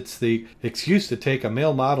Paris. It's the excuse to take a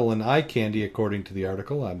male model in eye candy, according to the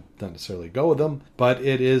article. I'm not necessarily go with them, but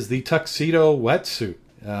it is the tuxedo wetsuit.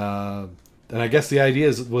 And I guess the idea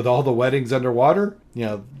is, with all the weddings underwater,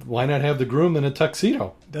 why not have the groom in a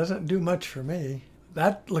tuxedo? Doesn't do much for me.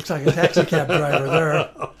 That looks like a taxi cab driver there.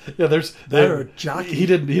 Yeah, They're a jockey. He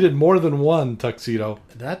did more than one tuxedo.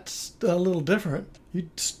 That's a little different.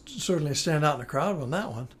 You'd certainly stand out in the crowd on that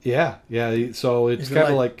one. Yeah. So it's kind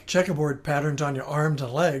of like checkerboard patterns on your arms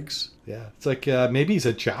and legs. Yeah, it's like maybe he's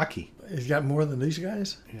a jockey. He's got more than these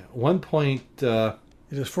guys. Yeah. At one point, it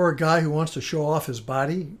is for a guy who wants to show off his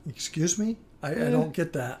body. Excuse me. I don't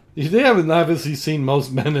get that. They haven't obviously seen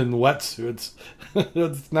most men in wetsuits.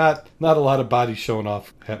 It's not a lot of body showing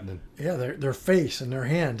off happening. Yeah, their face and their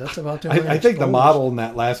hand. That's about the only I think the model in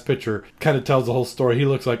that last picture kind of tells the whole story. He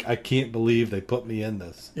looks like, I can't believe they put me in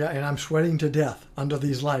this. Yeah, and I'm sweating to death under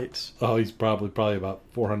these lights. Oh, he's probably about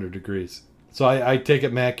 400 degrees. So I take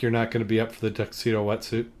it, Mac, you're not going to be up for the tuxedo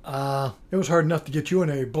wetsuit? It was hard enough to get you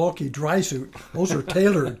in a bulky dry suit. Those are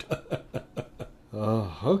tailored.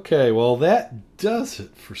 Oh, okay. Well, that does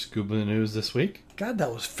it for Scuba News this week. God,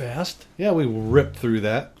 that was fast. Yeah, we ripped through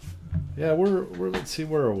that. Yeah, we're let's see,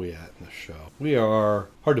 where are we at in the show? We are,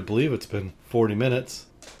 hard to believe it's been 40 minutes.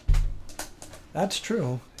 That's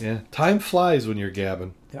true. Yeah, time flies when you're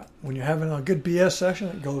gabbing. Yeah, when you're having a good BS session,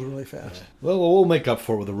 it goes really fast. Yeah. Well, we'll make up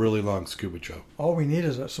for it with a really long scuba joke. All we need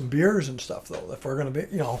is some beers and stuff, though. If we're going to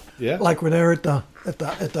be, like we're there at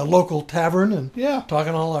the local tavern and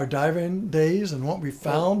talking all our diving days and what we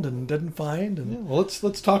found and didn't find. And yeah, well,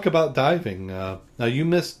 let's talk about diving. Now you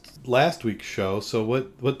missed last week's show, so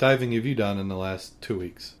what diving have you done in the last 2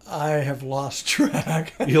 weeks? I have lost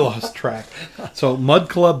track. You lost track. So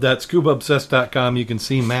mudclub.scubaobsessed.com, you can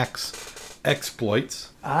see Mac's exploits.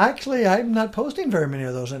 Actually, I'm not posting very many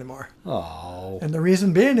of those anymore. Oh. And the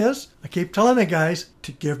reason being is, I keep telling the guys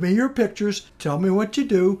to give me your pictures, tell me what you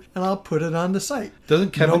do, and I'll put it on the site.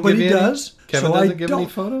 Doesn't Kevin Nobody give you does. Kevin so doesn't give any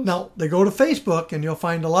photos? No, they go to Facebook, and you'll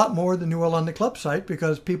find a lot more than you will on the club site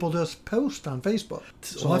because people just post on Facebook.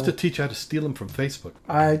 So we'll have to teach you how to steal them from Facebook.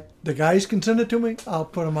 The guys can send it to me. I'll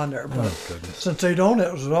put them on there. But goodness. Since they don't,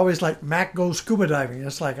 it was always like Mac goes scuba diving.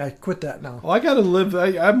 It's like I quit that now. Well, I got to live.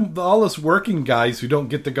 I'm all us working guys who don't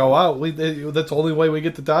get to go out. That's the only way we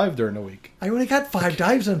get to dive during the week. I only got 5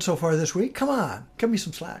 dives in so far this week. Come on, give me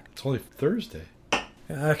some slack. It's only Thursday.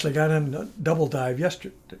 I actually got in a double dive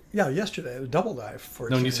yesterday. Yeah, yesterday. A double dive.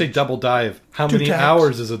 When you say double dive, how many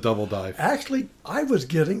hours is a double dive? Actually, I was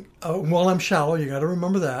getting, well, I'm shallow. You got to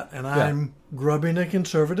remember that. And I'm grubbing in a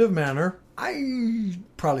conservative manner.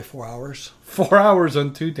 Probably 4 hours. 4 hours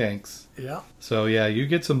on 2 tanks. Yeah. So, yeah, you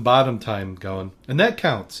get some bottom time going. And that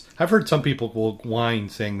counts. I've heard some people will whine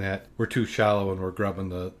saying that we're too shallow and we're grubbing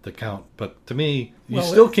the count. But to me, you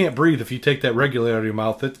still can't breathe if you take that regularly out of your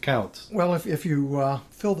mouth. It counts. Well, if you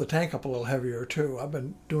fill the tank up a little heavier, too. I've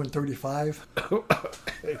been doing 35.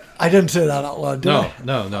 I didn't say that out loud, did I?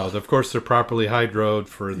 No. Of course, they're properly hydroed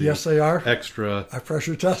for the yes, they are. Extra. I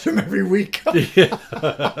pressure test them every week. Yeah.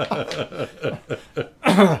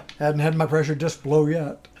 Hadn't had my pressure disc blow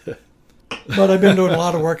yet. But I've been doing a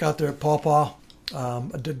lot of work out there at Paw Paw.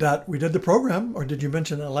 We did the program, or did you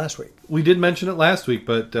mention that last week? We did mention it last week,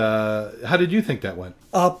 but how did you think that went?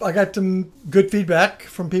 I got some good feedback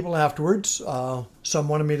from people afterwards. Some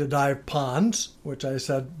wanted me to dive ponds, which I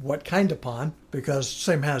said, what kind of pond? Because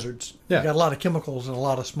same hazards. Yeah. You got a lot of chemicals in a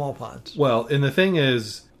lot of small ponds. Well, and the thing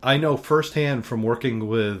is, I know firsthand from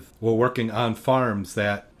working on farms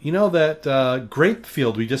that You know that grape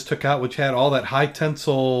field we just took out, which had all that high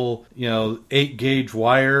tensile, 8-gauge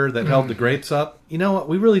wire that held the grapes up? You know what?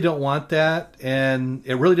 We really don't want that, and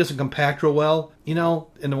it really doesn't compact real well.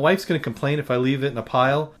 And the wife's going to complain if I leave it in a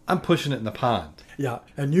pile. I'm pushing it in the pond. Yeah,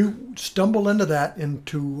 and you stumble into that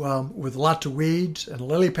with lots of weeds and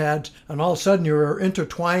lily pads, and all of a sudden you're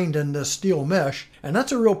intertwined in this steel mesh, and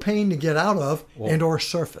that's a real pain to get out of and or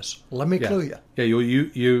surface. Let me clue you. Yeah,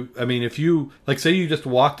 if you, like, say you just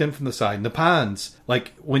walked in from the side, and the ponds,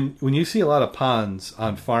 like, when you see a lot of ponds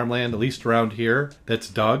on farmland, at least around here, that's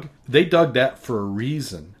dug, they dug that for a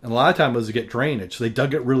reason. And a lot of times it was to get drainage, so they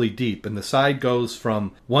dug it really deep, and the side goes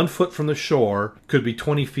from 1 foot from the shore, could be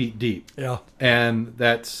 20 feet deep. Yeah. And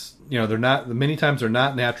that's, many times they're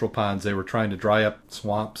not natural ponds. They were trying to dry up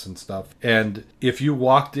swamps and stuff. And if you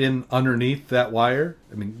walked in underneath that wire,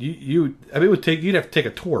 you'd have to take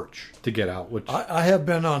a torch to get out. Which I have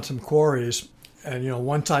been on some quarries, and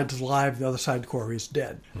one side's alive, the other side of the quarry is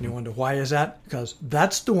dead. And you wonder, why is that? Because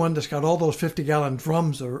that's the one that's got all those 50-gallon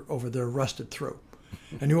drums that are over there rusted through.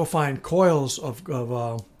 And you will find coils of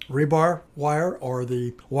rebar wire, or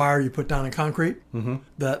the wire you put down in concrete,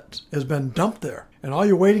 that has been dumped there. And all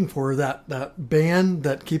you're waiting for is that band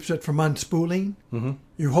that keeps it from unspooling. Mm-hmm.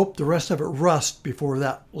 You hope the rest of it rusts before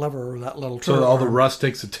that lever or that little turn. So all the rust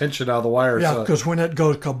takes the tension out of the wire. Yeah, because when it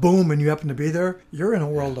goes kaboom and you happen to be there, you're in a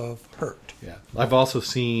world of hurt. Yeah. I've also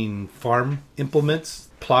seen farm implements,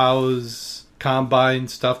 plows, combine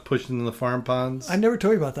stuff pushed into the farm ponds. I never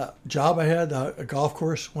told you about that job I had. A golf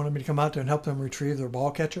course wanted me to come out there and help them retrieve their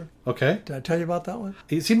ball catcher. Okay. Did I tell you about that one?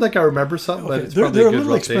 It seemed like I remember something, but it's they're probably a good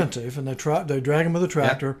little rotate. expensive, and they drag them with a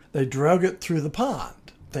tractor. Yeah. They drug it through the pond,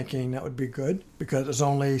 thinking that would be good because it's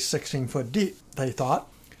only 16 foot deep, they thought.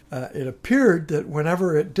 It appeared that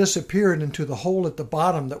whenever it disappeared into the hole at the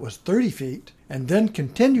bottom that was 30 feet and then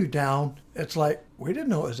continued down, it's like, we didn't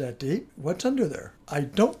know it was that deep. What's under there? I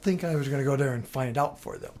don't think I was going to go there and find out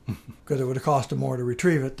for them because it would have cost them more to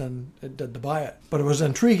retrieve it than it did to buy it. But it was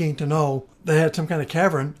intriguing to know they had some kind of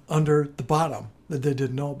cavern under the bottom that they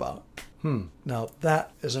didn't know about. Now,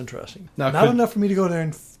 that is interesting. Not enough for me to go there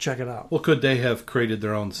and check it out. Well, could they have created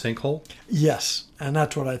their own sinkhole? Yes, and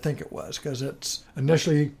that's what I think it was, because it's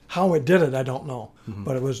initially, how it did it, I don't know. Mm-hmm.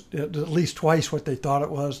 But it was at least twice what they thought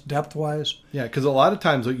it was, depth-wise. Yeah, because a lot of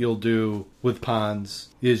times what you'll do with ponds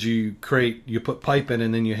is you put pipe in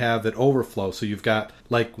and then you have that overflow. So you've got,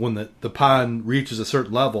 like, when the pond reaches a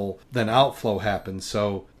certain level, then outflow happens.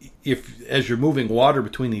 So as you're moving water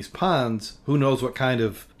between these ponds, who knows what kind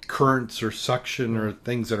of currents or suction or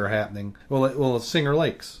things that are happening. Well, Singer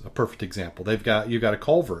Lake's a perfect example. You've got a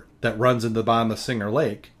culvert that runs into the bottom of Singer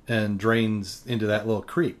Lake and drains into that little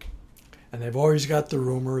creek. And they've always got the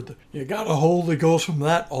rumor that you got a hole that goes from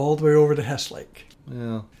that all the way over to Hess Lake.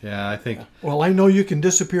 Yeah, I think... Well, I know you can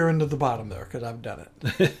disappear into the bottom there because I've done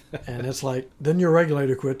it. And it's like, then your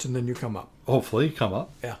regulator quits and then you come up. Hopefully you come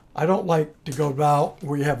up. Yeah. I don't like to go about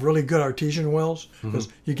where you have really good artesian wells because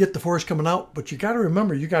you get the force coming out, but you got to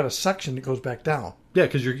remember you got a section that goes back down. Yeah,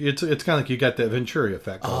 because it's kind of like you got that Venturi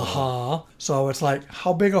effect. So it's like,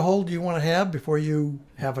 how big a hole do you want to have before you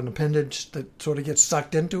have an appendage that sort of gets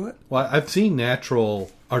sucked into it? Well, I've seen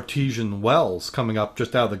natural artesian wells coming up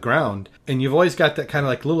just out of the ground, and you've always got that kind of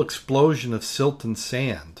like little explosion of silt and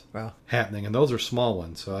sand happening, and those are small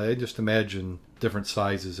ones. So I just imagine different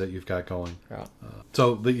sizes that you've got going. Yeah.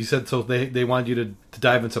 But you said they wanted you to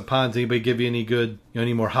dive in some ponds. Anybody give you any good,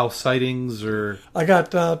 any more house sightings or? I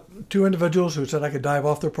got 2 individuals who said I could dive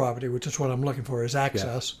off their property, which is what I'm looking for is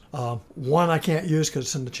access. Yeah. One I can't use because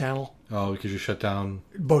it's in the channel. Oh, because you shut down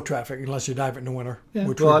boat traffic unless you dive it in the winter. Yeah.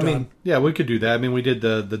 We could do that. I mean, we did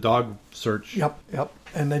the dog search. Yep.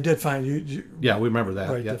 And they did find you. Yeah, we remember that.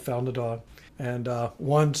 Right, yep. They found the dog. And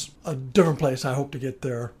one's a different place. I hope to get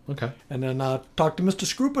there. Okay. And then talked to Mr.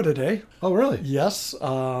 Scrupa today. Oh, really? Yes.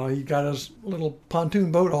 He got his little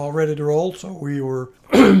pontoon boat all ready to roll. So we were,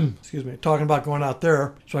 talking about going out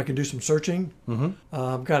there so I can do some searching. Mm-hmm.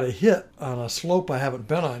 I've got a hit on a slope I haven't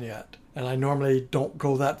been on yet. And I normally don't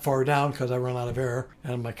go that far down because I run out of air.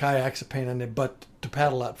 And my kayak's a pain in the butt to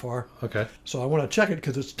paddle that far. Okay. So I want to check it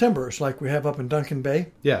because it's timbers like we have up in Duncan Bay.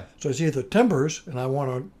 Yeah. So it's either timbers, and I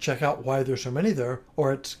want to check out why there's so many there,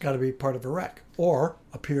 or it's got to be part of a wreck, or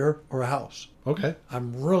a pier, or a house. Okay.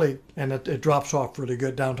 And it drops off really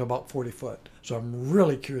good down to about 40 foot. So I'm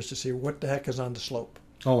really curious to see what the heck is on the slope.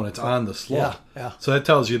 Oh, and it's on the slope. Yeah, yeah. So that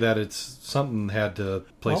tells you that it's something had to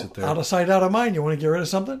place it there. Out of sight, out of mind. You want to get rid of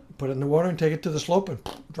something, put it in the water and take it to the slope and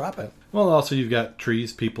drop it. Well, also you've got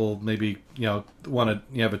trees. People maybe want to.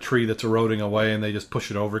 You have a tree that's eroding away, and they just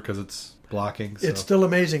push it over because it's blocking. So. It's still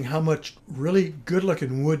amazing how much really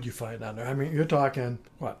good-looking wood you find down there. I mean, you're talking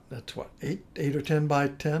That's 8 or 10 by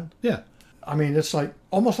 10. Yeah. I mean, it's like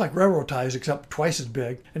almost like railroad ties, except twice as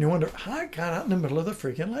big. And you wonder how it got out in the middle of the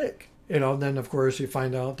freaking lake. Then of course you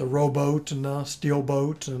find out the rowboats and the steel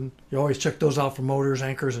boats, and you always check those out for motors,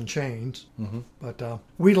 anchors, and chains. Mm-hmm. But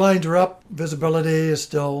weed lines are up. Visibility is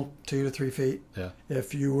still 2 to 3 feet. Yeah.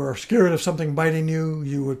 If you were scared of something biting you,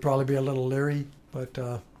 you would probably be a little leery. But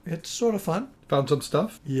it's sort of fun. Found some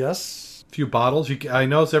stuff? Yes. A few bottles. I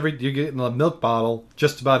notice you're getting a milk bottle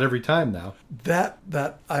just about every time now. That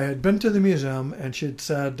I had been to the museum, and she'd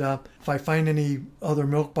said if I find any other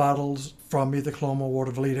milk bottles from either Coloma or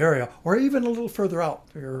Watervliet area, or even a little further out,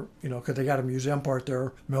 because they got a museum part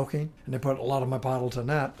there milking, and they put a lot of my bottles in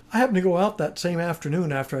that. I happened to go out that same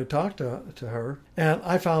afternoon after I talked to her, and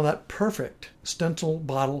I found that perfect stencil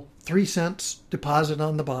bottle, 3 cents deposit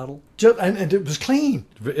on the bottle, and it was clean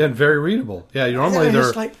and very readable. Yeah, normally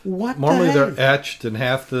they're etched and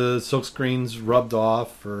half the silk screen's rubbed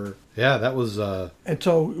off, or that was. And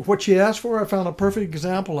so what she asked for, I found a perfect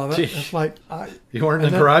example of it. It's like you weren't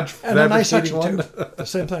in the garage, and a nice hutchie too. The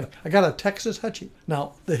same thing. I got a Texas hutchie.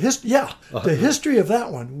 Now the history of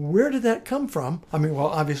that one. Where did that come from? I mean, well,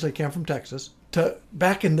 obviously it came from Texas to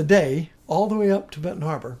back in the day, all the way up to Benton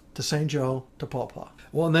Harbor, to St. Joe, to Paw Paw.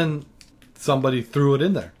 Well, and then somebody threw it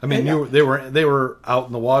in there. I mean, they were out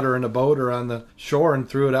in the water in a boat or on the shore and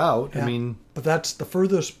threw it out. Yeah. I mean, but that's the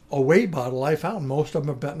furthest away bottle I found. Most of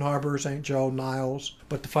them are Benton Harbor, St. Joe, Niles.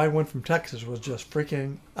 But to find one from Texas was just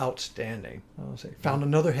freaking outstanding. Found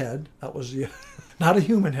another head. That was not a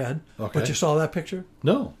human head. Okay. But you saw that picture?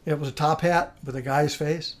 No. It was a top hat with a guy's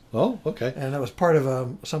face. Oh, okay. And that was part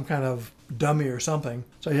of some kind of dummy or something.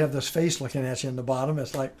 So you have this face looking at you in the bottom.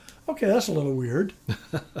 It's like, okay, that's a little weird.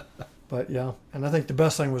 But yeah, and I think the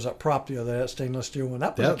best thing was that prop the other day, that stainless steel one.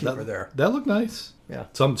 That was a keeper there. That looked nice. Yeah.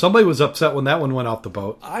 Somebody was upset when that one went off the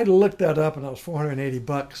boat. I looked that up, and it was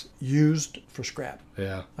 $480 used for scrap.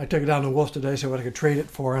 Yeah. I took it down to Wolf's today, so what I could trade it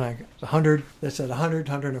for, and I got 100. They said 100,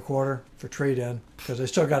 125 for trade-in, because they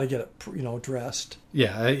still got to get it, dressed.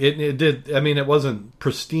 Yeah, it did. I mean, it wasn't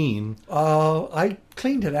pristine. I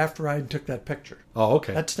cleaned it after I took that picture. Oh,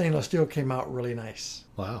 okay. That stainless steel came out really nice.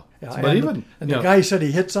 Wow. Yeah, the guy said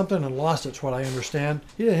he hit something and lost it, is what I understand.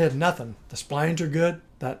 He didn't hit nothing. The splines are good.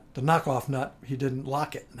 The knockoff nut, he didn't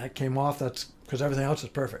lock it. And that came off. That's because everything else is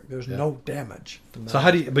perfect. There's no damage. So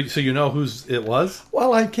so you know whose it was?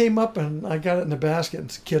 Well, I came up and I got it in the basket,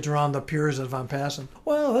 and kids are on the piers as I'm passing.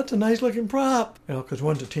 Well, that's a nice looking prop. Because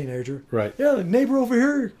one's a teenager. Right. Yeah, the neighbor over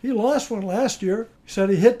here, he lost one last year. He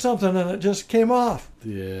said he hit something and it just came off.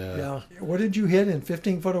 Yeah. Yeah. What did you hit in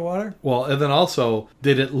 15 foot of water? Well, and then also,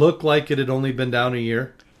 did it look like it had only been down a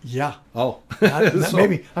year? Yeah. Oh.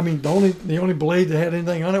 Maybe. I mean, the only blade that had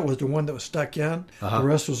anything on it was the one that was stuck in. The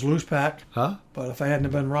rest was loose pack. Huh? But if I hadn't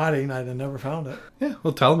been rotting, I'd have never found it. Yeah.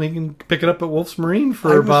 Well, tell him he can pick it up at Wolf's Marine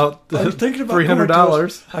for about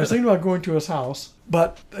 $300. I was thinking about going to his house.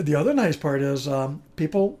 But the other nice part is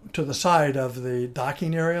people to the side of the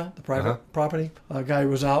docking area, the private property. A guy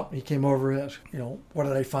was out. He came over. What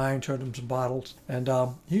did I find? Showed him some bottles. And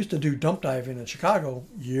he used to do dump diving in Chicago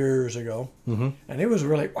years ago. Mm-hmm. And it was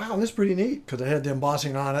really, wow, this is pretty neat, because they had the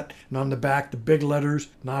embossing on it. And on the back, the big letters,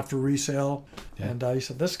 not for resale. Yeah. And he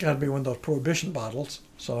said, this has got to be one of those Prohibition bottles.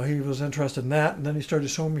 So he was interested in that. And then he started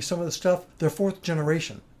showing me some of the stuff. They're 4th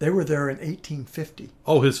generation. They were there in 1850.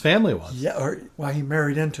 Oh, his family was? Yeah. He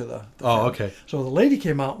married into the family. Okay. So the lady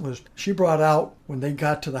came out she brought out, when they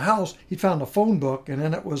got to the house, he found a phone book, and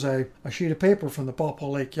in it was a sheet of paper from the Paw Paw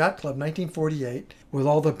Lake Yacht Club, 1948, with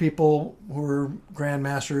all the people who were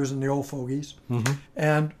grandmasters and the old fogies. Mm-hmm.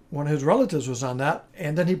 And one of his relatives was on that.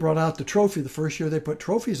 And then he brought out the trophy. The first year they put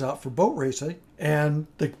trophies out for boat racing. And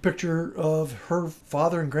the picture of her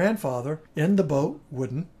father and grandfather in the boat,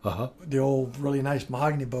 wooden, the old really nice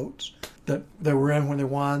mahogany boats that they were in when they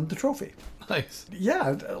won the trophy. Nice.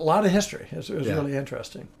 Yeah, a lot of history. It was really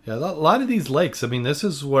interesting. Yeah, a lot of these lakes. I mean, this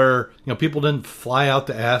is where people didn't fly out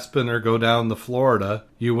to Aspen or go down to Florida.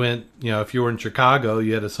 You went, if you were in Chicago,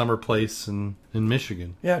 you had a summer place in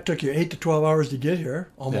Michigan. Yeah, it took you 8 to 12 hours to get here,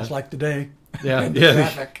 almost like today. Yeah,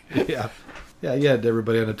 traffic. Yeah. Yeah, you had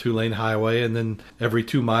everybody on a 2-lane highway, and then every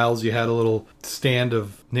 2 miles you had a little stand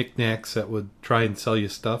of knickknacks that would try and sell you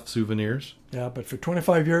stuff, souvenirs. Yeah, but for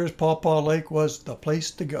 25 years, Paw Paw Lake was the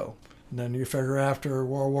place to go. And then you figure after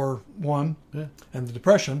World War One and the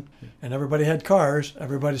Depression, and everybody had cars,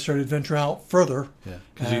 everybody started venturing out further. Yeah.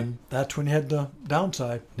 And that's when you had the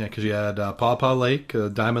downside. Yeah, because you had Paw Paw Lake,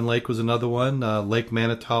 Diamond Lake was another one, Lake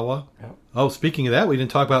Manitowoc. Yep. Oh, speaking of that, we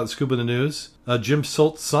didn't talk about Scuba in the News. Jim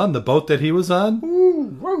Silt's son, the boat that he was on,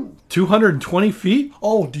 220 feet?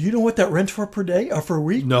 Oh, do you know what that rents for per day or for a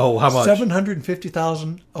week? No, how much?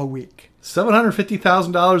 $750,000 a week.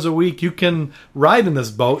 $750,000 a week. You can ride in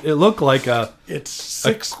this boat. It looked like it's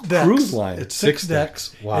six decks. Cruise line. It's six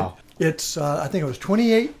decks. Wow. It's I think it was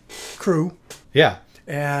 28 crew. Yeah.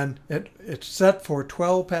 And it's set for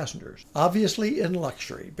 12 passengers. Obviously in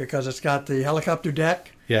luxury because it's got the helicopter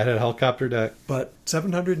deck. Yeah, it had a helicopter deck. But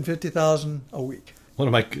 $750,000 a week. One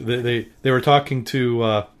of my they were talking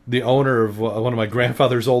to the owner of one of my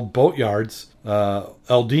grandfather's old boatyards,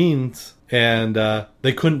 Eldine's. And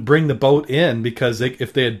they couldn't bring the boat in because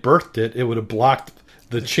if they had berthed it, it would have blocked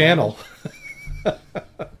the channel.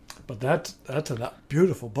 But that's a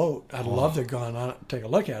beautiful boat. I'd love to go on it and take a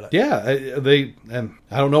look at it. Yeah, and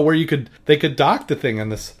I don't know where they could dock the thing on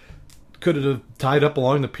this. Could it have tied up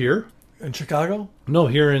along the pier? In Chicago? No,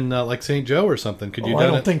 here in like St. Joe or something. Could you? I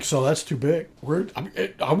don't think so. That's too big.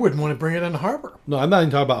 I wouldn't want to bring it in the harbor. No, I'm not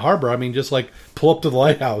even talking about harbor. I mean, just like pull up to the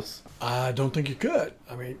lighthouse. I don't think you could.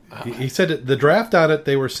 I mean, he said the draft on it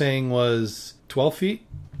they were saying was 12 feet.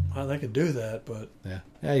 Well, they could do that, but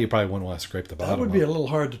yeah, you probably wouldn't want to scrape the bottom. That would be a little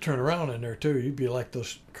hard to turn around in there too. You'd be like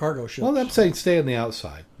those cargo ships. Well, I'm saying stay on the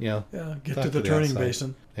outside. Yeah, get to the turning outside.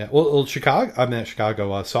 Basin. Yeah, well, Chicago. I mean, Chicago,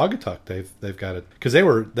 Saugatuck. They've got it because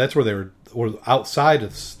that's where they were outside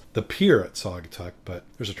of the pier at Saugatuck, but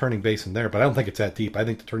there's a turning basin there, but I don't think it's that deep. I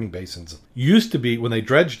think the turning basins used to be, when they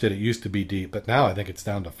dredged it used to be deep, but now I think it's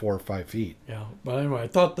down to 4 or 5 feet. Yeah, but anyway, I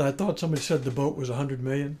thought somebody said the boat was $100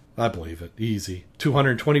 million. I believe it. Easy.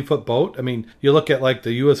 220-foot boat. I mean, you look at like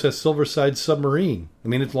the USS Silverside submarine. I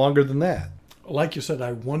mean, it's longer than that. Like you said,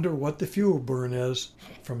 I wonder what the fuel burn is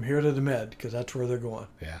from here to the Med, because that's where they're going.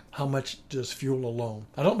 Yeah. How much does fuel alone?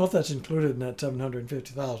 I don't know if that's included in that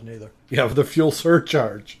 $750,000 either. Yeah, with the fuel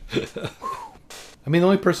surcharge. I mean, the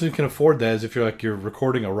only person who can afford that is if you're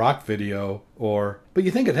recording a rock video, but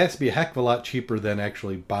you think it has to be a heck of a lot cheaper than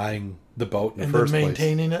actually buying the boat in the first place. And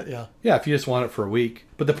maintaining it, yeah. Yeah, if you just want it for a week.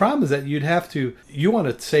 But the problem is that you want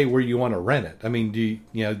to say where you want to rent it. I mean,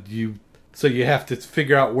 so you have to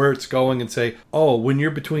figure out where it's going and say, oh, when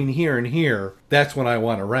you're between here and here, that's when I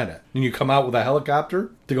want to rent it. And you come out with a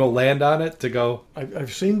helicopter to go land on it, to go...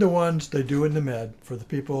 I've seen the ones they do in the Med for the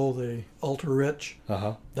people, the ultra-rich.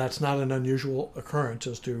 Uh-huh. That's not an unusual occurrence,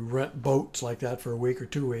 is to rent boats like that for a week or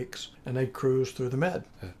 2 weeks, and they cruise through the Med.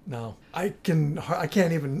 Yeah. Now, I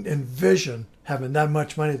can't even envision having that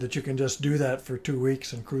much money that you can just do that for 2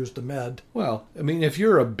 weeks and cruise the Med. Well, I mean, if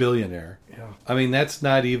you're a billionaire, yeah. I mean, that's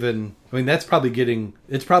not even... I mean, it's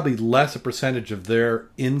probably less a percentage of their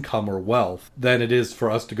income or wealth than it is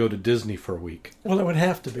for us to go to Disney for a week. Well, it would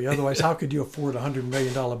have to be. Otherwise, how could you afford a $100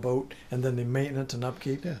 million boat and then the maintenance and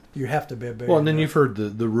upkeep? Yeah. You have to be a billionaire. Well, and then you've heard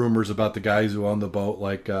the rumors about the guys who own the boat,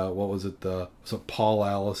 like, what was it, Paul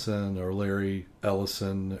Allison or Larry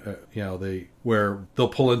Ellison, where they'll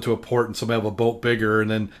pull into a port and somebody have a boat bigger,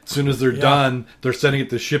 and then as soon as they're done, they're sending it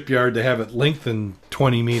to the shipyard to have it lengthened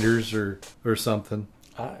 20 meters or something.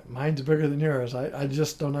 Mine's bigger than yours. I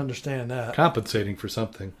just don't understand that. Compensating for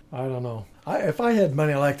something. I don't know. If I had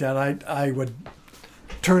money like that, I would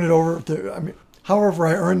turn it over to, however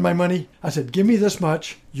I earned my money. I said, give me this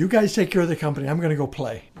much. You guys take care of the company. I'm going to go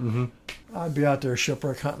play. Mm-hmm. I'd be out there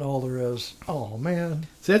shipwreck hunting all there is. Oh, man.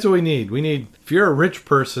 So that's what we need. If you're a rich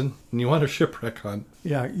person and you want a shipwreck hunt.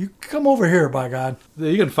 Yeah, you come over here, by God.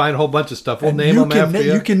 You can find a whole bunch of stuff. We'll name them after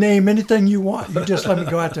you. You can name anything you want. You just let me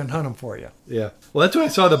go out there and hunt them for you. Yeah. Well, that's when I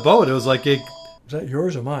saw the boat. It was like Is that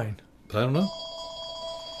yours or mine? I don't know.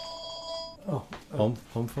 Oh. Home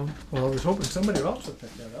phone? Well, I was hoping somebody else would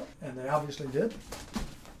pick that up, and they obviously did.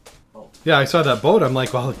 Oh. Yeah, I saw that boat. I'm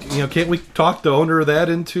like, well, can't we talk the owner of that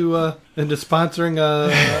into sponsoring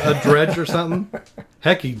a dredge or something?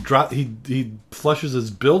 Heck, he flushes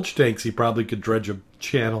his bilge tanks. He probably could dredge a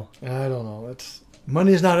channel. I don't know.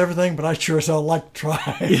 Money is not everything, but I sure as hell like to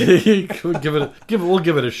try. We'll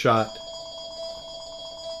give it a shot.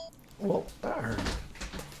 Well, that hurt.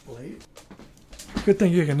 Late. Good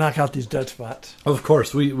thing you can knock out these dead spots. Of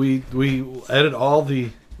course, we edit all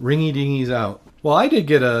the ringy dingies out. Well, I did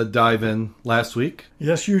get a dive in last week.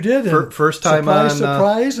 Yes, you did. First time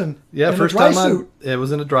surprise, and first a dry time suit. It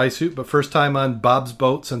was in a dry suit, but first time on Bob's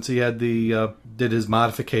boat since he had did his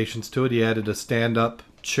modifications to it. He added a stand-up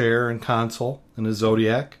chair and console and a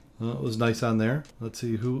Zodiac. It was nice on there. Let's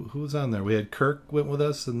see who was on there. We had Kirk went with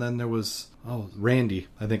us, and then there was Randy,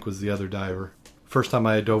 I think, was the other diver. First time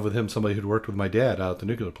I dove with him, somebody who'd worked with my dad out at the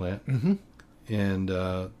nuclear plant. Mm-hmm. And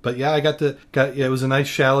but yeah, it was a nice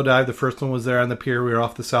shallow dive. The first one was there on the pier. We were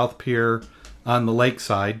off the South Pier on the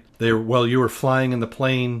lakeside. You were flying in the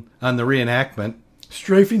plane on the reenactment.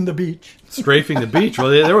 Strafing the beach. Well,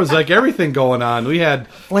 there was like everything going on. We had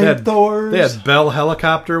flamethrowers. They had Bell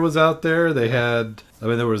helicopter was out there. They had,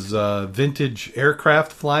 there was vintage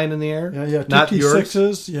aircraft flying in the air. Yeah,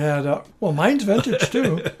 T-6s. You had, mine's vintage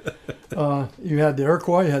too. You had the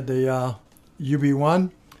Iroquois. You had the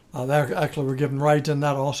UB-1. They actually were given rides in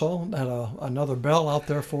that also. Had another Bell out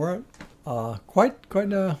there for it. Quite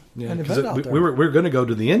an event out there. We were going to go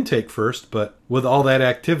to the intake first, but with all that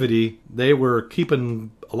activity, they were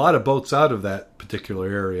keeping a lot of boats out of that particular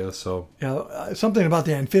area. So something about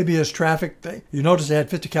the amphibious traffic. You notice they had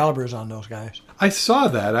 50 calibers on those guys. I saw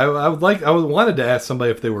that. I wanted to ask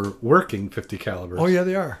somebody if they were working 50 calibers. Oh yeah,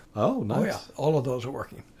 they are. Oh nice. Oh yeah, all of those are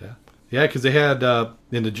working. Yeah. Yeah, because they had, and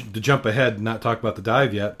to jump ahead and not talk about the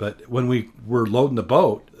dive yet, but when we were loading the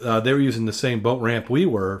boat, they were using the same boat ramp we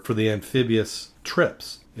were for the amphibious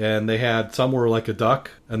trips. And they had, some were like a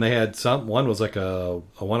duck, and they had one was like a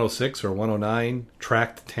 106 or a 109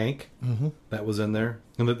 tracked tank that was in there.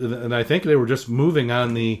 And I think they were just moving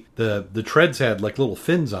on the treads had like little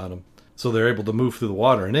fins on them. So they're able to move through the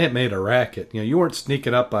water, and it made a racket. You weren't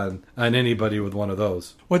sneaking up on anybody with one of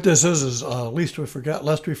those. What this is lest we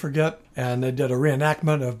forget, and they did a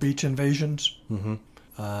reenactment of beach invasions.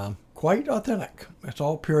 Mm-hmm. Quite authentic. It's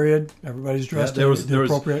all period. Everybody's dressed in the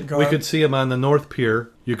appropriate garb. We could see them on the North Pier.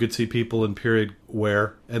 You could see people in period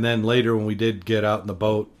wear. And then later when we did get out in the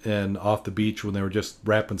boat and off the beach, when they were just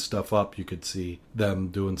wrapping stuff up, you could see them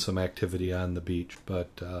doing some activity on the beach.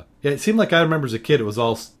 But it seemed like, I remember as a kid, it was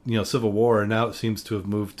all Civil War, and now it seems to have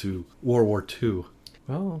moved to World War II.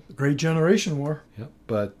 Well, Great Generation War. Yep.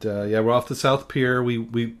 But we're off the South Pier.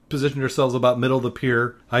 We positioned ourselves about middle of the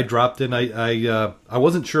pier. I dropped in. I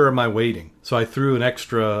wasn't sure of my weighting, so I threw an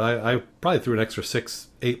extra. I probably threw an extra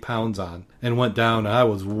 6-8 pounds on and went down. I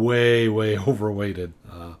was way overweighted.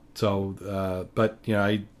 But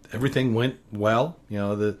everything went well.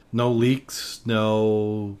 No leaks,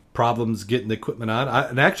 no problems getting the equipment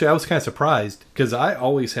on. Actually, I was kind of surprised because I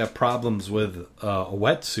always have problems with a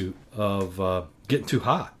wetsuit of getting too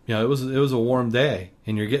hot. It was a warm day,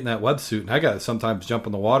 and you're getting that wetsuit, and I got to sometimes jump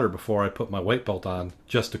in the water before I put my weight belt on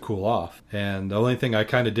just to cool off. And the only thing I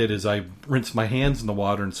kind of did is I rinsed my hands in the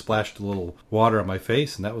water and splashed a little water on my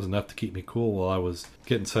face, and that was enough to keep me cool while I was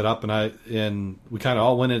getting set up. And we kind of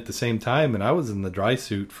all went in at the same time, and I was in the dry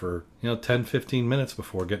suit for 10-15 minutes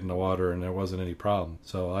before getting the water, and there wasn't any problem.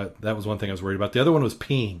 So that was one thing I was worried about. The other one was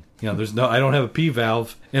peeing. I don't have a pee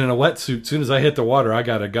valve, and in a wetsuit, as soon as I hit the water, I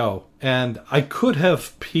gotta go. And I could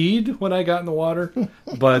have peed when I got in the water,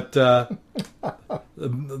 but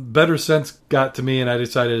better sense got to me, and I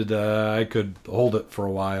decided I could hold it for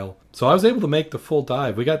a while. So I was able to make the full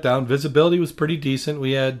dive. We got down. Visibility was pretty decent.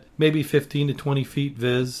 We had maybe 15 to 20 feet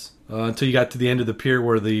vis until you got to the end of the pier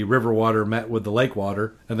where the river water met with the lake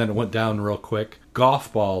water, and then it went down real quick.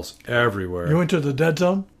 Golf balls everywhere. You went to the dead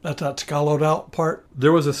zone? That's that hollowed out part?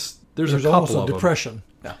 There's a couple almost of a depression.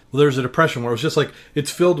 Yeah. Well, there's a depression where it's just like,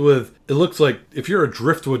 it's filled with, it looks like if you're a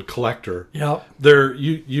driftwood collector,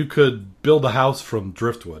 you could build a house from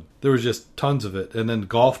driftwood. There was just tons of it. And then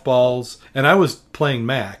golf balls. And I was playing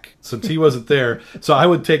Mac since he wasn't there. So I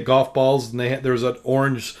would take golf balls, and there was an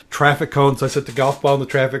orange traffic cone. So I set the golf ball in the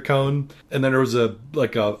traffic cone. And then there was a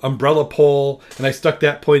umbrella pole, and I stuck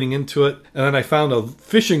that pointing into it. And then I found a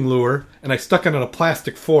fishing lure, and I stuck it on a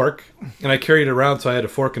plastic fork, and I carried it around, so I had a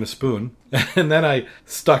fork and a spoon. And then I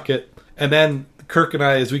stuck it. And then Kirk and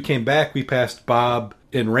I, as we came back, we passed Bob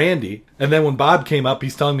and Randy. And then when Bob came up,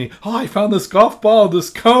 he's telling me, I found this golf ball, this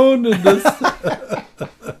cone, and this.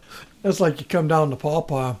 It's like you come down to Paw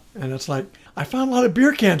Paw, and it's like, I found a lot of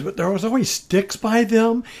beer cans, but there was always sticks by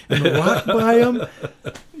them and rock by them.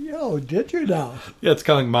 Yo, did you now? Yeah, it's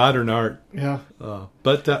kind of like modern art. Yeah.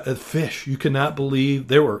 But fish, you cannot believe,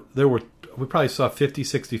 there were we probably saw 50,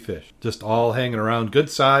 60 fish just all hanging around. Good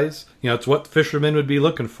size. It's what fishermen would be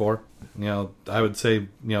looking for. I would say,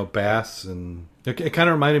 bass, and it kind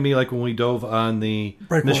of reminded me like when we dove on the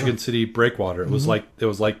Michigan City breakwater. It was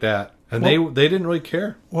like that. And they didn't really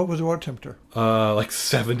care. What was the water temperature? Like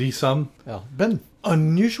 70 some. Well, been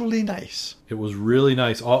unusually nice. It was really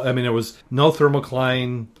nice. There was no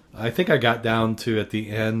thermocline. I think I got down to, at the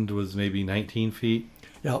end, was maybe 19 feet.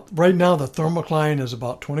 Yeah, right now the thermocline is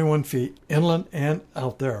about 21 feet inland and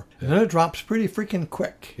out there. And then it drops pretty freaking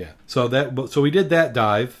quick. Yeah. So we did that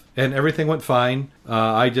dive, and everything went fine.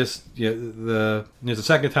 I just the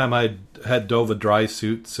second time I had dove a dry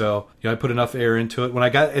suit, so I put enough air into it. When I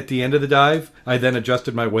got at the end of the dive, I then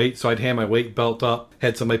adjusted my weight, so I'd hand my weight belt up,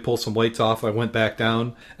 had somebody pull some weights off. I went back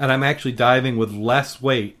down, and I'm actually diving with less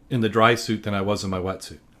weight in the dry suit than I was in my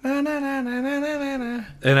wetsuit. And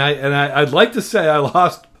I'd like to say I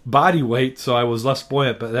lost body weight, so I was less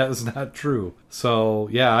buoyant, but that is not true. So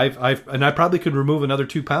yeah, I probably could remove another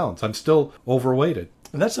 2 pounds. I'm still overweighted.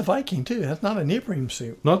 And that's a Viking too. That's not a neoprene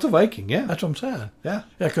suit. No, it's a Viking. Yeah, that's what I'm saying. Yeah,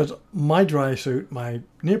 because my dry suit, my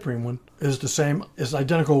neoprene one, is the same, is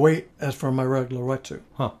identical weight as for my regular wetsuit.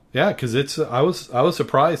 Huh? Yeah, because I was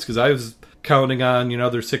surprised because I was counting on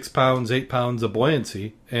there's 6 pounds, 8 pounds of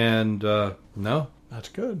buoyancy, and no. That's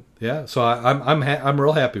good. Yeah, so I'm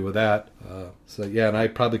real happy with that. So yeah, and I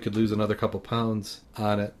probably could lose another couple pounds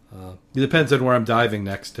on it. It depends on where I'm diving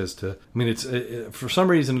next. It's for some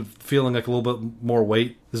reason feeling like a little bit more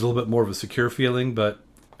weight is a little bit more of a secure feeling, but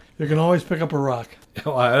you can always pick up a rock.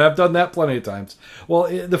 I've done that plenty of times. Well,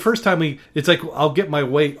 the first time it's like I'll get my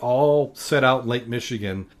weight all set out in Lake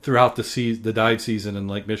Michigan throughout the dive season in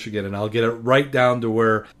Lake Michigan, and I'll get it right down to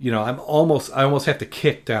where I almost have to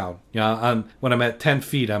kick down. When I'm at 10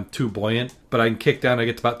 feet, I'm too buoyant, but I can kick down. I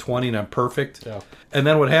get to about 20, and I'm perfect. Yeah. And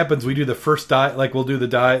then what happens? We do the first dive, like we'll do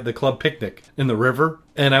the club picnic in the river,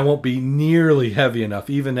 and I won't be nearly heavy enough.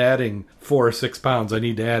 Even adding 4 or 6 pounds, I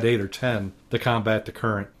need to add 8 or 10 to combat the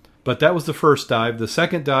current. But that was the first dive. The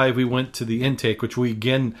second dive, we went to the intake, which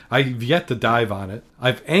I've yet to dive on it.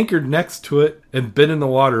 I've anchored next to it and been in the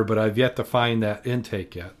water, but I've yet to find that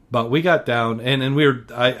intake yet. But we got down, and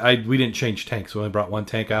we didn't change tanks. We only brought one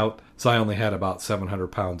tank out, so I only had about 700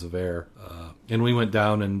 pounds of air. And we went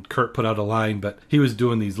down, and Kurt put out a line, but he was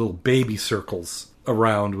doing these little baby circles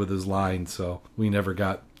around with his line, so we never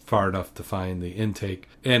got far enough to find the intake.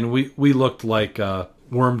 And we looked like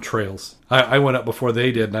worm trails. I went up before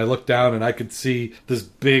they did, and I looked down, and I could see this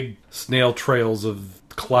big snail trails of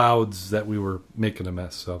clouds that we were making a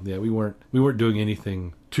mess. So yeah, we weren't doing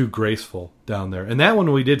anything too graceful down there. And that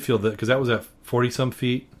one we did feel that because that was at 40 some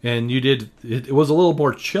feet, and it was a little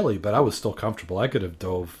more chilly, but I was still comfortable. I could have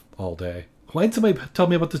dove all day. Why didn't somebody tell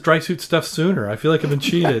me about this dry suit stuff sooner? I feel like I've been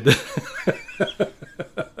cheated.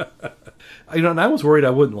 And I was worried I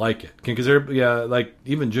wouldn't like it because like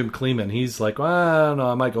even Jim Kleeman, he's like, well, I don't know,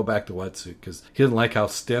 I might go back to wetsuit because he didn't like how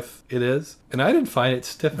stiff it is, and I didn't find it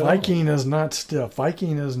stiff. Viking is not stiff.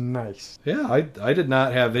 Viking is nice. Yeah, I did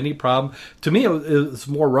not have any problem. To me, it was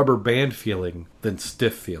more rubber band feeling than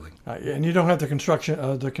stiff feeling. And you don't have the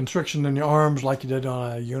constriction in your arms like you did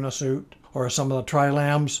on a unisuit. Or some of the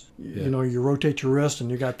tri-lams, you rotate your wrist and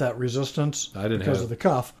you got that resistance because of the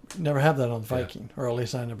cuff. Never have that on the Viking, or at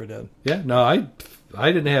least I never did. Yeah, no,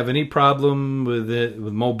 I didn't have any problem with it,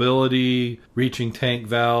 with mobility, reaching tank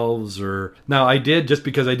valves, now I did just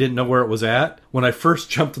because I didn't know where it was at. When I first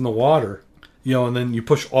jumped in the water, and then you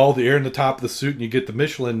push all the air in the top of the suit and you get the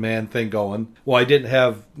Michelin Man thing going. Well, I didn't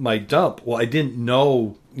have my dump. Well, I didn't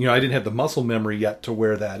know, I didn't have the muscle memory yet to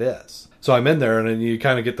where that is. So I'm in there, and then you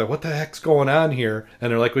kind of get what the heck's going on here?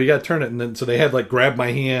 And they're like, well, you got to turn it. And then so they had grab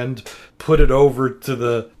my hand, put it over to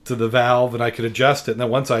the valve, and I could adjust it. And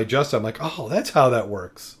then once I adjust it, I'm like, oh, that's how that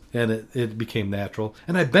works. And it became natural.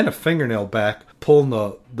 And I bent a fingernail back,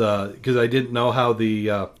 pulling because I didn't know how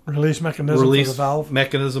the release mechanism for the valve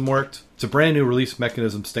mechanism worked. It's a brand new release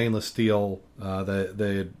mechanism, stainless steel that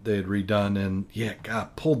they had redone.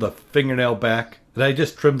 And pulled the fingernail back. And I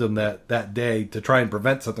just trimmed them that day to try and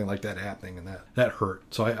prevent something like that happening, and that hurt.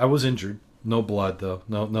 So I was injured. No blood, though.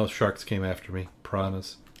 No sharks came after me.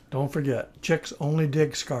 Piranhas. Don't forget, chicks only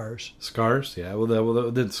dig scars. Scars? Yeah, well,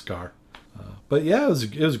 that didn't scar. But yeah,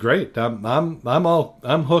 it was great. I'm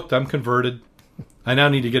hooked. I'm converted. I now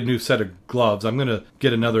need to get a new set of gloves. I'm gonna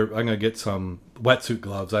get some wetsuit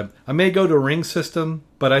gloves. I may go to a ring system,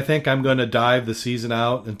 but I think I'm gonna dive the season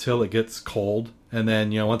out until it gets cold. And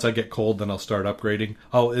then, once I get cold, then I'll start upgrading.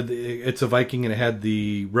 Oh, it's a Viking, and it had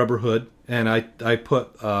the rubber hood. And I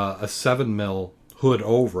put a 7mm hood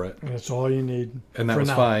over it. That's all you need. And that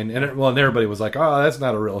was fine. And everybody was like, oh, that's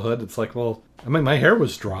not a real hood. It's like, well, my hair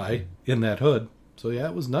was dry in that hood. So, yeah,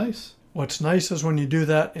 it was nice. What's nice is when you do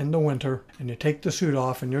that in the winter, and you take the suit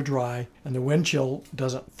off, and you're dry, and the wind chill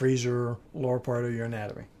doesn't freeze your lower part of your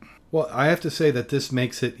anatomy. Well, I have to say that this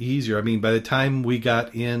makes it easier. By the time we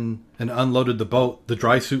got in and unloaded the boat, the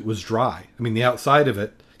dry suit was dry. The outside of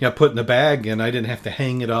it, put in the bag, and I didn't have to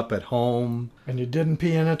hang it up at home. And you didn't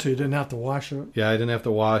pee in it, so you didn't have to wash it. Yeah, I didn't have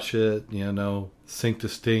to wash it. No sink to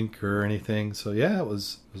stink or anything. So yeah, it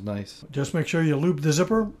was nice. Just make sure you lube the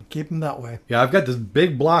zipper. Keep them that way. Yeah, I've got this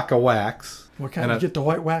big block of wax. What kind? You get the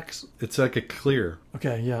white wax? It's like a clear.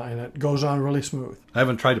 Okay, yeah, and it goes on really smooth. I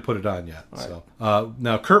haven't tried to put it on yet. Right. So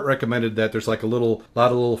now Kurt recommended that there's like a lot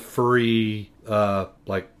of little furry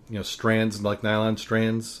strands, like nylon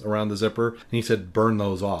strands around the zipper, and he said burn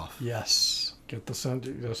those off. Yes. Get the scent.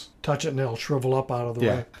 You just touch it and it'll shrivel up out of the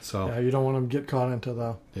way. So you don't want them to get caught into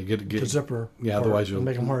the zipper. Yeah, otherwise you'll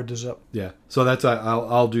make them hard to zip. Yeah. So that's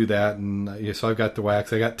I'll do that, and so I've got the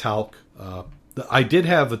wax. I got talc. I did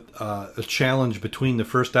have a challenge between the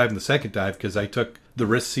first dive and the second dive because I took the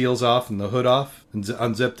wrist seals off and the hood off and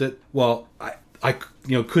unzipped it. Well, I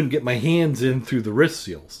couldn't get my hands in through the wrist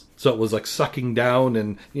seals. So it was like sucking down,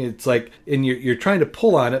 and it's like, and you're trying to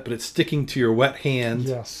pull on it, but it's sticking to your wet hand.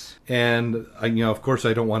 Yes. And of course,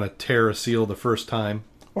 I don't want to tear a seal the first time,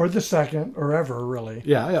 or the second, or ever really.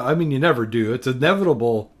 Yeah, I mean, you never do. It's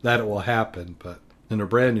inevitable that it will happen, but in a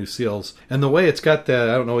brand new seals, and the way it's got that,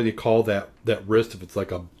 I don't know what you call that wrist, if it's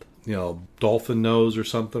like a dolphin nose or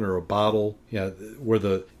something, or a bottle. Yeah, where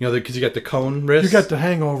because you got the cone wrist. You got the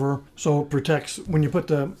hangover, so it protects when you put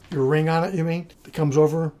your ring on it. You mean it comes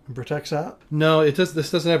over and protects that? No, it does.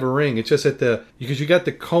 This doesn't have a ring. It's just because you got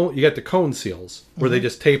the cone. You got the cone seals where they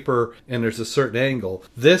just taper and there's a certain angle.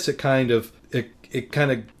 This it kind of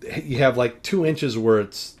you have like 2 inches where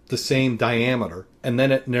it's the same diameter, and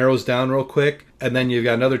then it narrows down real quick, and then you've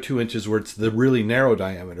got another 2 inches where it's the really narrow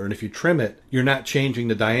diameter. And if you trim it, you're not changing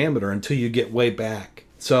the diameter until you get way back.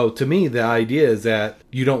 So to me, the idea is that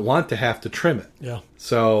you don't want to have to trim it. Yeah.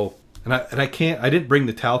 So I didn't bring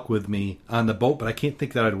the talc with me on the boat, but I can't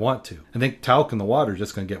think that I'd want to. I think talc in the water is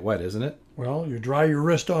just going to get wet, isn't it? Well, you dry your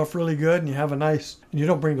wrist off really good, and you have and you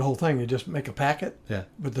don't bring the whole thing. You just make a packet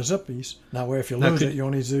with the zippies. That way, if you lose it, you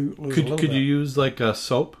only lose a little bit. Could you use like a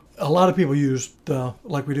soap? A lot of people use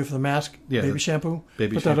like we do for the mask, baby shampoo.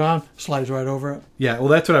 Put that on, slides right over it. Yeah, well,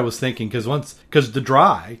 that's what I was thinking because I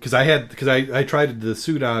tried the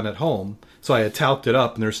suit on at home, so I had talked it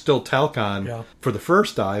up, and there's still talc on for the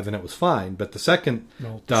first dive, and it was fine. But the second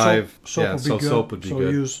dive, soap would be good. So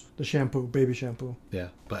use the shampoo, baby shampoo. Yeah,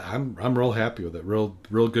 but I'm real happy with it.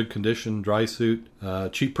 Real good condition, dry suit.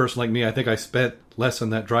 Cheap person like me, I think I spent less on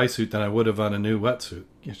that dry suit than I would have on a new wetsuit.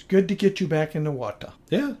 It's good to get you back in the water.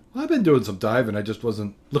 Yeah, well, I've been doing some diving. I just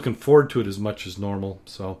wasn't looking forward to it as much as normal.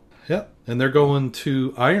 So, yeah. And they're going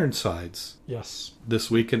to Ironsides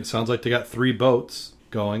this week, and it sounds like they got 3 boats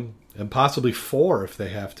going, and possibly 4 if they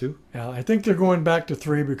have to. Yeah, I think they're going back to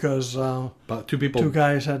 3 because about 2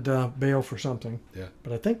 guys had to bail for something. Yeah.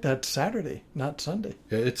 But I think that's Saturday, not Sunday.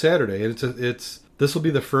 Yeah, it's Saturday, and this will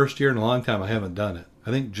be the first year in a long time I haven't done it. I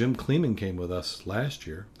think Jim Kleeman came with us last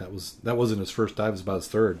year. That wasn't his first dive; it was about his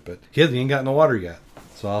third. But he hasn't even gotten in the water yet,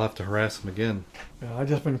 so I'll have to harass him again. Yeah, I've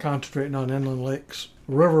just been concentrating on inland lakes.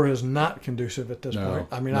 River is not conducive at this point.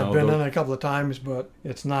 I mean, I've been in it a couple of times, but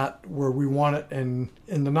it's not where we want it. And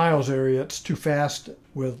in the Niles area, it's too fast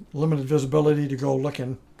with limited visibility to go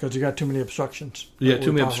looking because you got too many obstructions. Yeah,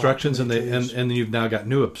 too many obstructions, and then you've now got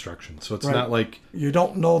new obstructions. So it's not like you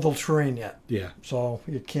don't know the terrain yet. Yeah. So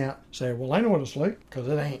you can't say, "Well, I know what it's like," because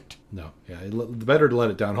it ain't. No. Yeah. Better to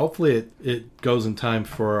let it down. Hopefully, it goes in time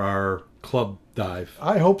for our club dive.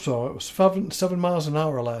 I hope so. It was 7 miles an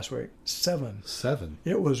hour last week. 7.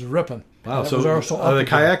 It was ripping. Wow. So are the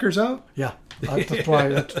kayakers out? Yeah. That's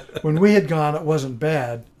why when we had gone, it wasn't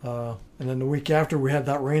bad. And then the week after, we had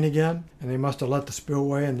that rain again, and they must have let the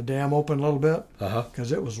spillway and the dam open a little bit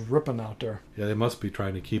because it was ripping out there. Yeah, they must be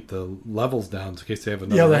trying to keep the levels down in case they have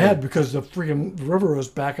another. Yeah, they had because the freaking river was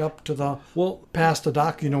back up to past the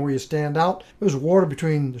dock. Where you stand out. There was water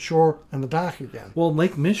between the shore and the dock again. Well,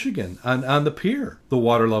 Lake Michigan on the pier, the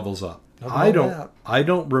water level's up. I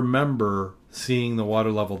don't remember seeing the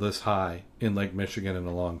water level this high in Lake Michigan in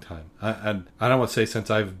a long time. I don't want to say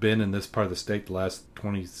since I've been in this part of the state the last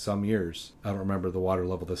 20-some years. I don't remember the water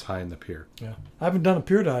level this high in the pier. Yeah, I haven't done a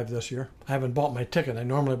pier dive this year. I haven't bought my ticket. I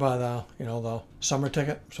normally buy the summer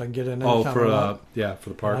ticket so I can get in. For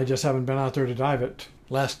the park. I just haven't been out there to dive it.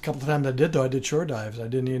 Last couple of times I did, though, I did shore dives. I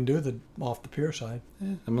didn't even do the off the pier side.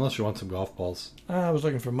 Unless you want some golf balls. I was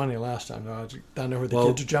looking for money last time. I was down there where the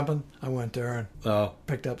kids are jumping. I went there and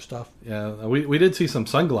picked up stuff. Yeah, we did see some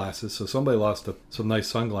sunglasses, so somebody lost some nice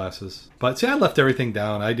sunglasses. But see, I left everything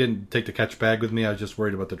down. I didn't take the catch bag with me. I was just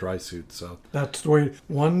worried about the dry suit. So that's the way,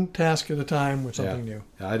 one task at a time with something new.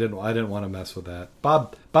 Yeah, I didn't want to mess with that.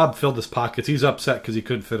 Bob filled his pockets. He's upset because he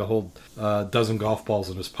couldn't fit a whole dozen golf balls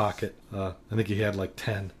in his pocket. I think he had like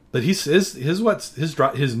 10. But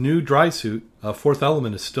his new dry suit, Fourth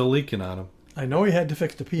Element, is still leaking on him. I know he had to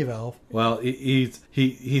fix the P valve. Well, he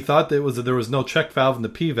thought there was no check valve in the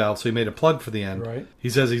P valve, so he made a plug for the end. Right. He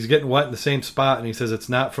says he's getting wet in the same spot, and he says it's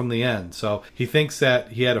not from the end. So he thinks that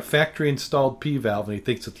he had a factory installed P valve, and he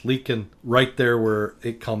thinks it's leaking right there where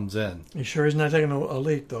it comes in. You sure he's not taking a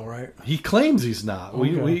leak though, right? He claims he's not.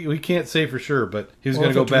 Okay. We can't say for sure, but he was going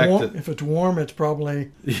to go back to. If it's warm, it's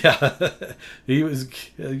probably. Yeah, he was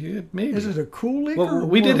maybe. Is it a cool leak? Well,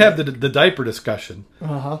 we did have the diaper discussion.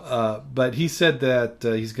 But he said that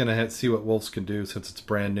he's going to see what Wolf's can do since it's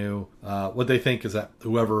brand new. What they think is that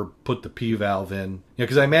whoever put the P valve in,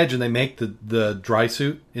 because I imagine they make the dry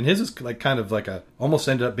suit, and his is almost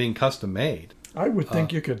ended up being custom made. I would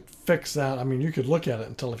think you could fix that. I mean, you could look at it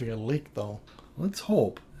and tell if you got a leak, though. Let's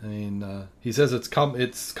hope. I mean, he says it's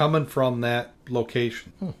coming from that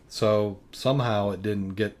location, so somehow it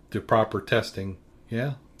didn't get the proper testing.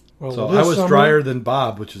 Yeah. Well, so I was drier than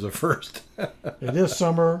Bob, which is a first. It is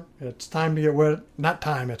summer. It's time to get wet. Not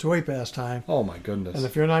time. It's way past time. Oh, my goodness. And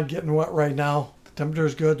if you're not getting wet right now, the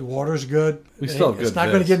temperature's good, the water's good. It's not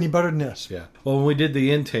going to get any better than this. Yeah. Well, when we did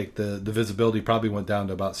the intake, the visibility probably went down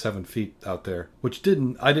to about 7 feet out there, which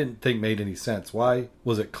I didn't think made any sense. Why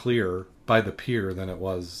was it clearer by the pier than it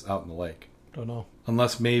was out in the lake? Don't know.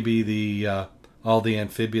 Unless maybe all the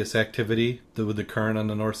amphibious activity with the current on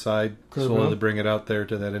the north side slowly bring it out there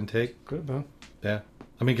to that intake. Could have been. Yeah.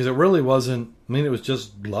 I mean, because it really wasn't, it was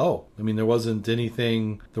just low. I mean, there wasn't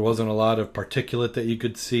a lot of particulate that you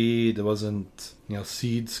could see. There wasn't,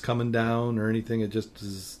 seeds coming down or anything. It just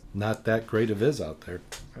is not that great a viz out there.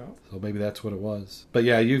 Yeah. So maybe that's what it was. But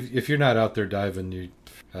yeah, if you're not out there diving,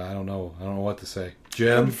 I don't know what to say.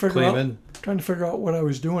 Jim Kleeman. Trying to figure out what I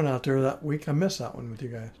was doing out there that week. I missed that one with you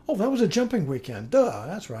guys. Oh, that was a jumping weekend. Duh,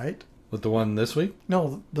 that's right. With the one this week?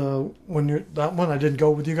 No, that one I didn't go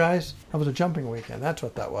with you guys. That was a jumping weekend. That's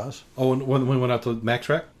what that was. Oh, when we went out to Max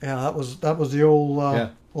Rec? Yeah, that was the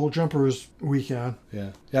old jumpers weekend.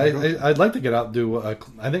 Yeah. I'd like to get out and do.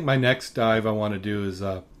 I think my next dive I want to do is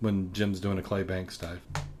when Jim's doing a clay banks dive.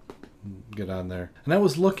 Get on there. And I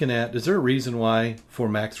was looking at, is there a reason why for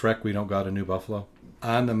Max Rec we don't got a New Buffalo?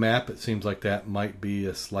 On the map, it seems like that might be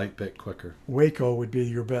a slight bit quicker. Waco would be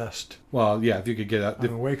your best. Well, yeah, if you could get out.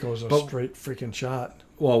 Waco's a straight freaking shot.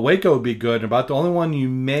 Well, Waco would be good. About the only one you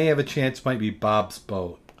may have a chance might be Bob's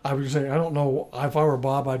boat. I would say, I don't know. If I were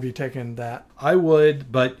Bob, I'd be taking that. I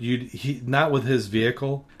would, but he not with his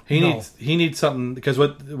vehicle. He needs something, because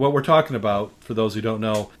what we're talking about, for those who don't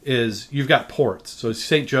know, is you've got ports. So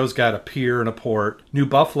St. Joe's got a pier and a port. New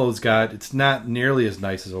Buffalo's it's not nearly as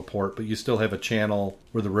nice as a port, but you still have a channel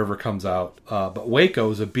where the river comes out. But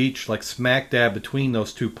Waco's a beach like smack dab between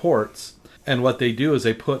those two ports. And what they do is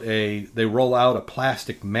they roll out a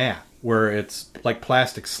plastic mat where it's like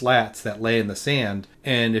plastic slats that lay in the sand.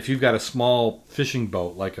 And if you've got a small fishing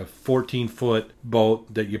boat, like a 14-foot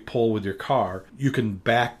boat that you pull with your car, you can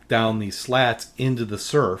back down these slats into the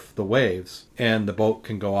surf, the waves, and the boat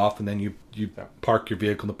can go off, and then you park your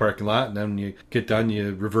vehicle in the parking lot, and then when you get done,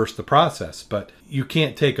 you reverse the process. But you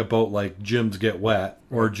can't take a boat like Jim's Get Wet,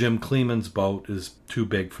 or Jim Kleeman's boat is too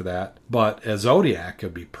big for that. But a Zodiac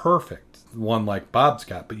could be perfect. One like Bob's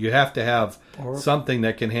got, but you have to have something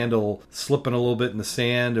that can handle slipping a little bit in the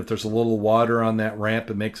sand. If there's a little water on that ramp,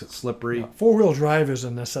 it makes it slippery. Four-wheel drive is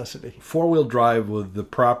a necessity. Four-wheel drive with the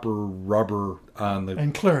proper rubber on the...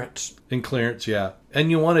 And clearance. And clearance, yeah.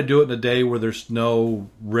 And you want to do it in a day where there's no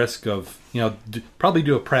risk of, probably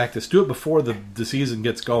do a practice. Do it before the season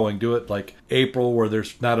gets going. Do it like April, where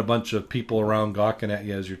there's not a bunch of people around gawking at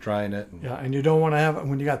you as you're trying it. Yeah, and you don't want to have it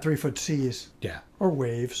when you got 3-foot seas. Yeah. Or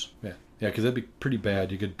waves. Yeah. Yeah, because that'd be pretty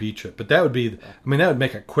bad. You could beach it. But that would that would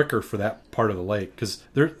make it quicker for that part of the lake. Because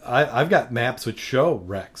I've got maps which show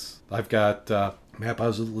wrecks. I've got a map I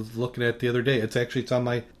was looking at the other day. It's on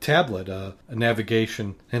my tablet, a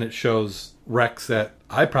navigation, and it shows wrecks that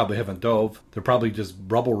I probably haven't dove. They're probably just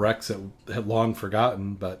rubble wrecks that had long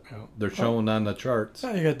forgotten, but they're shown on the charts.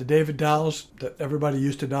 You got the David Dallas that everybody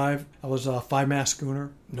used to dive. That was a 5-mast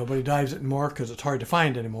schooner. Nobody dives it anymore because it's hard to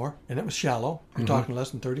find anymore, and it was shallow. You're talking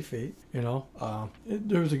less than 30 feet.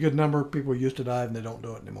 There was a good number of people who used to dive, and they don't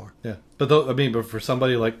do it anymore. Yeah, but for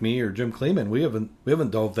somebody like me or Jim Kleeman, we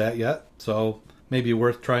haven't dove that yet, so maybe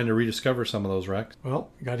worth trying to rediscover some of those wrecks. Well,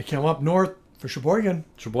 you got to come up north for Sheboygan.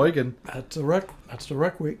 That's the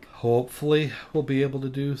wreck week. Hopefully, we'll be able to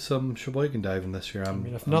do some Sheboygan diving this year.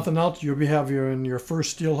 If nothing else, you'll have in your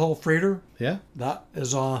first steel hull freighter. Yeah,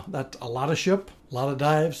 that's a lot of ship, a lot of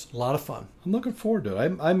dives, a lot of fun. I'm looking forward to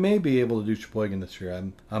it. I may be able to do Sheboygan this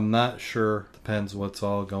year. I'm not sure. Depends what's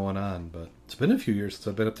all going on, but it's been a few years since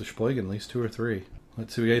I've been up to Sheboygan, at least 2 or 3.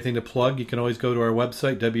 Let's see, we got anything to plug? You can always go to our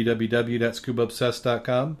website,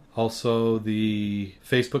 www.scubaobsessed.com. Also, the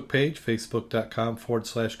Facebook page,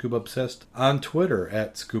 facebook.com/scubaobsessed. On Twitter,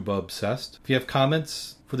 @scubaobsessed. If you have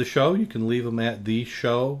comments for the show, you can leave them at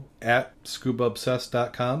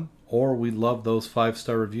theshow@scubaobsessed.com. Or we love those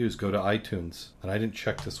 5-star reviews. Go to iTunes. And I didn't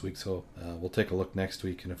check this week, so we'll take a look next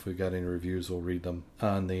week. And if we got any reviews, we'll read them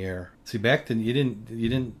on the air. See, back then you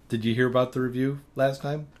didn't. Did you hear about the review last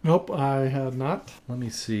time? Nope, I had not. Let me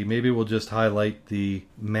see. Maybe we'll just highlight the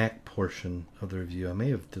Mac portion of the review. I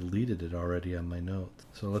may have deleted it already on my notes.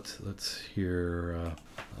 So let's hear.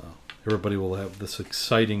 Everybody will have this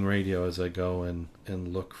exciting radio as I go and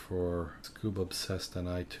look for Scuba Obsessed on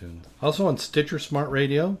iTunes. Also on Stitcher Smart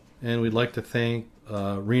Radio. And we'd like to thank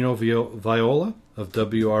Reno Viola of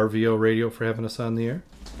WRVO Radio for having us on the air.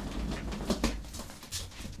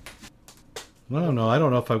 I don't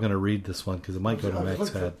know if I'm going to read this one because it might go to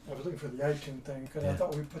Mac's head. I was looking for the iTunes thing because I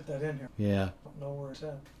thought we put that in here. Yeah. I don't know where it's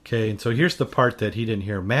at. Okay, and so here's the part that he didn't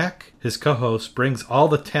hear. Mac, his co-host, brings all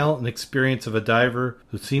the talent and experience of a diver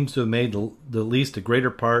who seems to have made the least a greater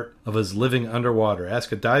part of his living underwater.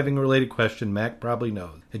 Ask a diving-related question, Mac probably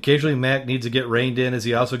knows. Occasionally, Mac needs to get reined in as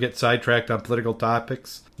he also gets sidetracked on political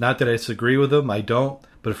topics. Not that I disagree with him, I don't,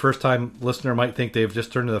 but a first-time listener might think they've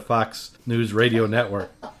just turned to the Fox News radio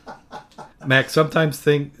network. Mac sometimes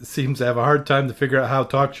seems to have a hard time to figure out how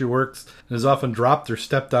TalkShoe works and is often dropped or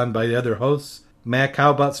stepped on by the other hosts. Mac, how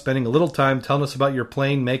about spending a little time telling us about your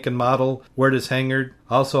plane, make and model, where it is hangared,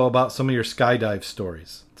 also about some of your skydive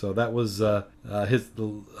stories. So that was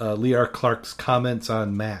Lee R. Clark's comments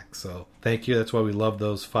on Mac. So thank you. That's why we love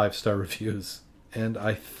those 5-star reviews. And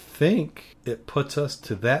I think it puts us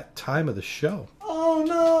to that time of the show. Oh,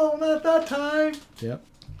 no, not that time. Yep.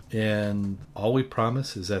 And all we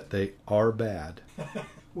promise is that they are bad.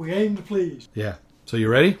 We aim to please. Yeah. So you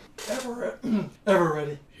ready? Ever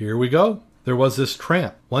ready. Here we go. There was this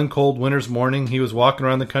tramp. One cold winter's morning, he was walking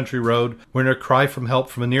around the country road when a cry from help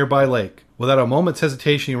from a nearby lake. Without a moment's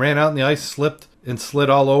hesitation, he ran out in the ice, slipped, and slid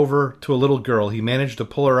all over to a little girl. He managed to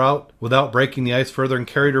pull her out without breaking the ice further and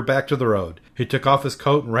carried her back to the road. He took off his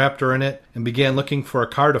coat and wrapped her in it and began looking for a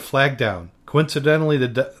car to flag down. Coincidentally,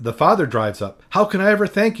 the father drives up. "How can I ever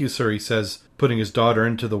thank you, sir?" he says, putting his daughter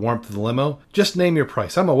into the warmth of the limo. "Just name your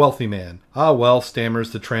price. I'm a wealthy man." "Ah, well,"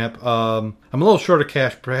 stammers the tramp. I'm a little short of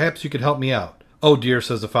cash. Perhaps you could help me out." "Oh, dear,"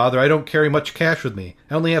 says the father, "I don't carry much cash with me.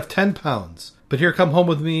 I only have 10 pounds. But here, come home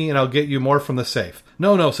with me, and I'll get you more from the safe."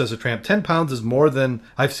 No, says the tramp. 10 pounds is more than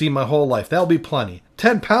I've seen my whole life. That'll be plenty."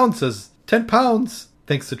 10 pounds, says... 10 pounds,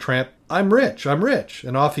 thinks the tramp. I'm rich.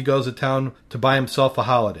 And off he goes to town to buy himself a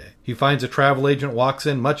holiday. He finds a travel agent, walks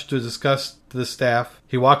in, much to disgust to the staff.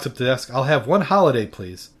 He walks up to the desk. "I'll have one holiday,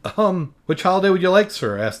 please." Which holiday would you like,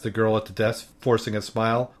 sir?" asked the girl at the desk, forcing a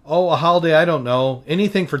smile. "Oh, a holiday, I don't know.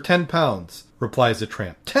 Anything for 10 pounds, replies the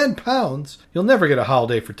tramp. 10 pounds? You'll never get a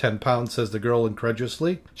holiday for 10 pounds, says the girl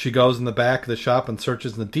incredulously. She goes in the back of the shop and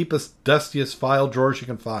searches in the deepest, dustiest file drawer she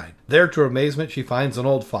can find. There, to her amazement, she finds an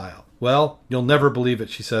old file. "Well, you'll never believe it,"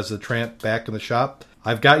 she says to the tramp back in the shop.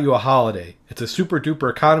 "I've got you a holiday. It's a super-duper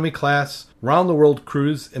economy class, round-the-world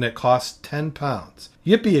cruise, and it costs 10 pounds.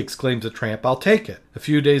 "Yippee!" exclaims the tramp. "I'll take it." A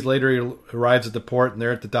few days later, he arrives at the port, and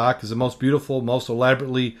there at the dock is the most beautiful, most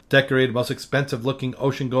elaborately decorated, most expensive-looking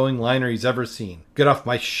ocean-going liner he's ever seen. "Get off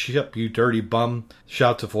my ship, you dirty bum,"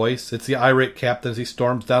 shouts a voice. It's the irate captain as he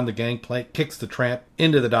storms down the gangplank, kicks the tramp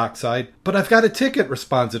into the dockside. "But I've got a ticket,"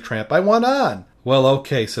 responds the tramp. "I want on." "Well,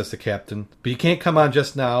 okay," says the captain, "but you can't come on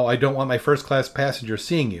just now. I don't want my first-class passenger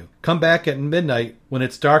seeing you. Come back at midnight when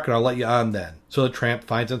it's dark and I'll let you on then." So the tramp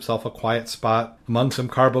finds himself a quiet spot among some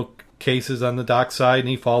cargo cases on the dockside and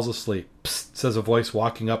he falls asleep. "Psst," says a voice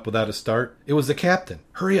walking up without a start. It was the captain.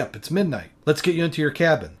 "Hurry up, it's midnight. Let's get you into your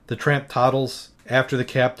cabin." The tramp toddles after the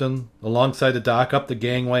captain, alongside the dock, up the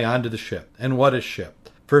gangway, onto the ship. And what a ship.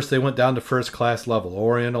 First they went down to first-class level.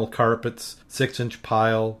 Oriental carpets, 6-inch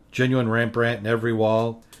pile, genuine Rembrandt in every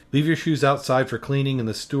wall. Leave your shoes outside for cleaning and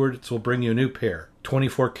the stewards will bring you a new pair.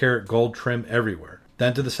 24-karat gold trim everywhere.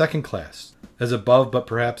 Then to the second class. As above, but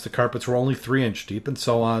perhaps the carpets were only 3-inch deep, and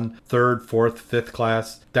so on, third, fourth, fifth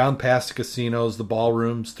class, down past the casinos, the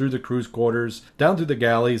ballrooms, through the crew's quarters, down through the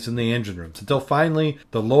galleys and the engine rooms, until finally,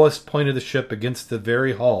 the lowest point of the ship against the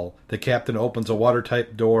very hull, the captain opens a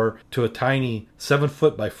watertight door to a tiny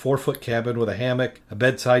 7-foot by 4-foot cabin with a hammock, a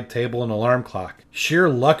bedside table, and an alarm clock. "Sheer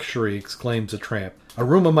luxury," exclaims the tramp. "A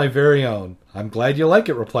room of my very own." "I'm glad you like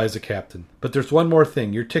it," replies the captain. "But there's one more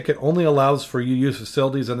thing. Your ticket only allows for you to use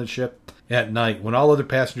facilities on the ship at night when all other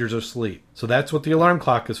passengers are asleep. So that's what the alarm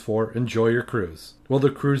clock is for. Enjoy your cruise." Well, the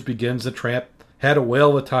cruise begins. The tramp Had a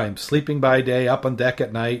whale of a time, sleeping by day, up on deck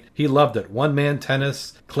at night. He loved it. One-man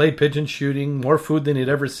tennis, clay pigeon shooting, more food than he'd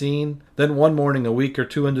ever seen. Then one morning, a week or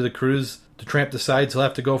two into the cruise, the tramp decides he'll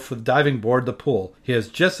have to go for the diving board, the pool. He has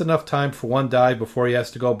just enough time for one dive before he has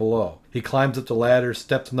to go below. He climbs up the ladder,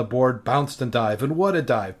 steps on the board, bounced and dived. And what a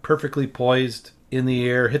dive! Perfectly poised in the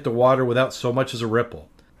air, hit the water without so much as a ripple.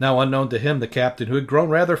 Now unknown to him, the captain, who had grown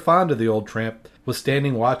rather fond of the old tramp, was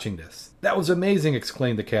standing watching this. "That was amazing,"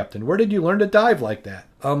 exclaimed the captain. "Where did you learn to dive like that?"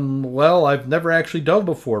 Well, I've never actually dove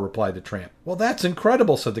before," replied the tramp. "Well, that's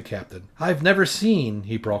incredible," said the captain. "I've never seen,"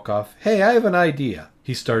 he broke off. "Hey, I have an idea,"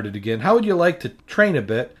 he started again. "How would you like to train a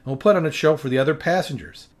bit, and we'll put on a show for the other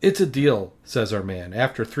passengers?" "It's a deal," says our man.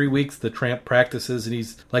 After 3 weeks, the tramp practices, and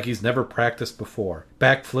he's like he's never practiced before.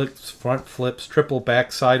 Back flips, front flips, triple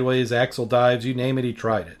back, sideways, axle dives, you name it, he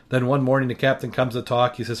tried it. Then one morning the captain comes to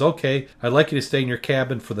talk. He says, "Okay, I'd like you to stay in your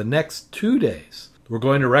cabin for the next 2 days. We're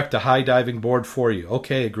going to erect a high diving board for you."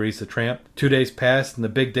 "Okay," agrees the tramp. 2 days passed, and the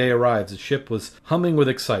big day arrives. The ship was humming with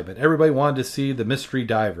excitement. Everybody wanted to see the mystery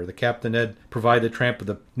diver. The captain had provided the tramp with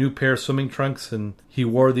a new pair of swimming trunks, and he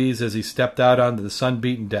wore these as he stepped out onto the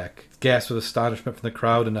sun-beaten deck. Gasps of astonishment from the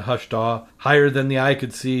crowd and a hushed awe. Higher than the eye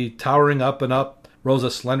could see, towering up and up, rose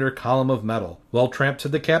a slender column of metal. "Well, tramp,"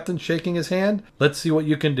 said the captain, shaking his hand, "let's see what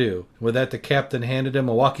you can do." With that, the captain handed him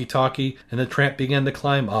a walkie-talkie, and the tramp began to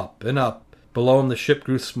climb up and up. Below him, the ship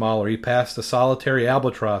grew smaller. He passed a solitary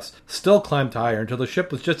albatross, still climbed higher until the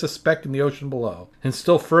ship was just a speck in the ocean below, and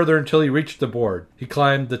still further until he reached the board. He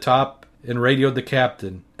climbed the top and radioed the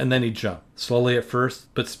captain, and then he jumped. Slowly at first,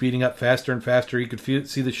 but speeding up faster and faster. He could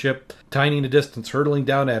see the ship, tiny in the distance, hurtling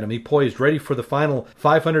down at him. He poised, ready for the final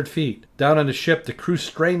 500 feet. Down on the ship, the crew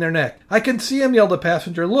strained their neck. "I can see him," yelled the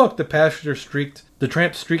passenger. "Look!" The passenger streaked. The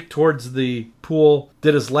tramp streaked towards the pool,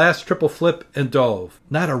 did his last triple flip, and dove.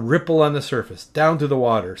 Not a ripple on the surface. Down through the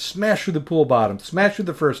water. Smashed through the pool bottom. Smashed through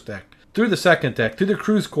the first deck. Through the second deck, through the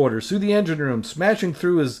crew's quarters, through the engine room, smashing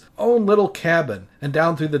through his own little cabin, and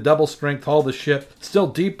down through the double-strength hull of the ship, still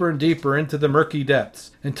deeper and deeper into the murky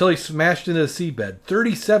depths, until he smashed into the seabed,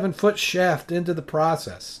 37-foot shaft into the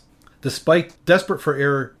process. Despite desperate for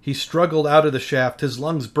air, he struggled out of the shaft, his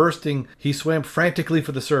lungs bursting. He swam frantically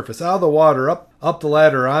for the surface, out of the water, up the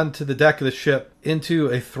ladder, onto the deck of the ship, into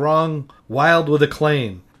a throng wild with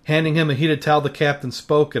acclaim. Handing him a heated towel, the captain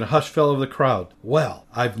spoke, and a hush fell over the crowd. "Well,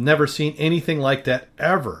 I've never seen anything like that,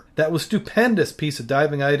 ever. That was stupendous piece of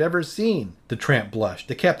diving I had ever seen." The tramp blushed.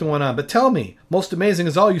 The captain went on, "But tell me, most amazing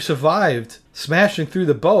is all you survived, smashing through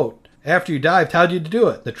the boat. After you dived, how did you do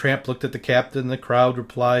it?" The tramp looked at the captain, and the crowd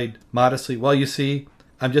replied modestly, "Well, you see,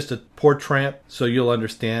 I'm just a poor tramp, so you'll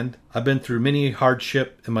understand. I've been through many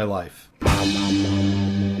hardship in my life."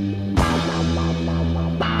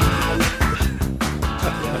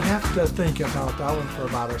 To think about that one for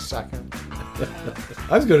about a second.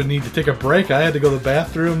 I was going to need to take a break. I had to go to the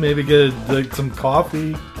bathroom, maybe get some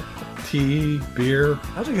coffee, tea, beer.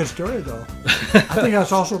 That's a good story, though. I think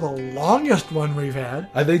that's also the longest one we've had.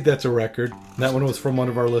 I think that's a record. That one was from one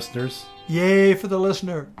of our listeners. Yay for the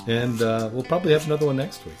listener. And we'll probably have another one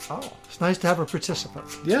next week. Oh, it's nice to have a participant.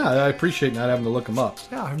 Yeah, I appreciate not having to look them up.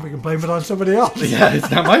 Yeah, and we can blame it on somebody else. Yeah, it's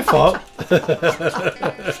not my fault.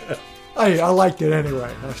 I liked it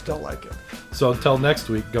anyway. I still like it. So until next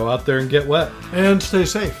week, go out there and get wet. And stay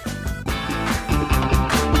safe.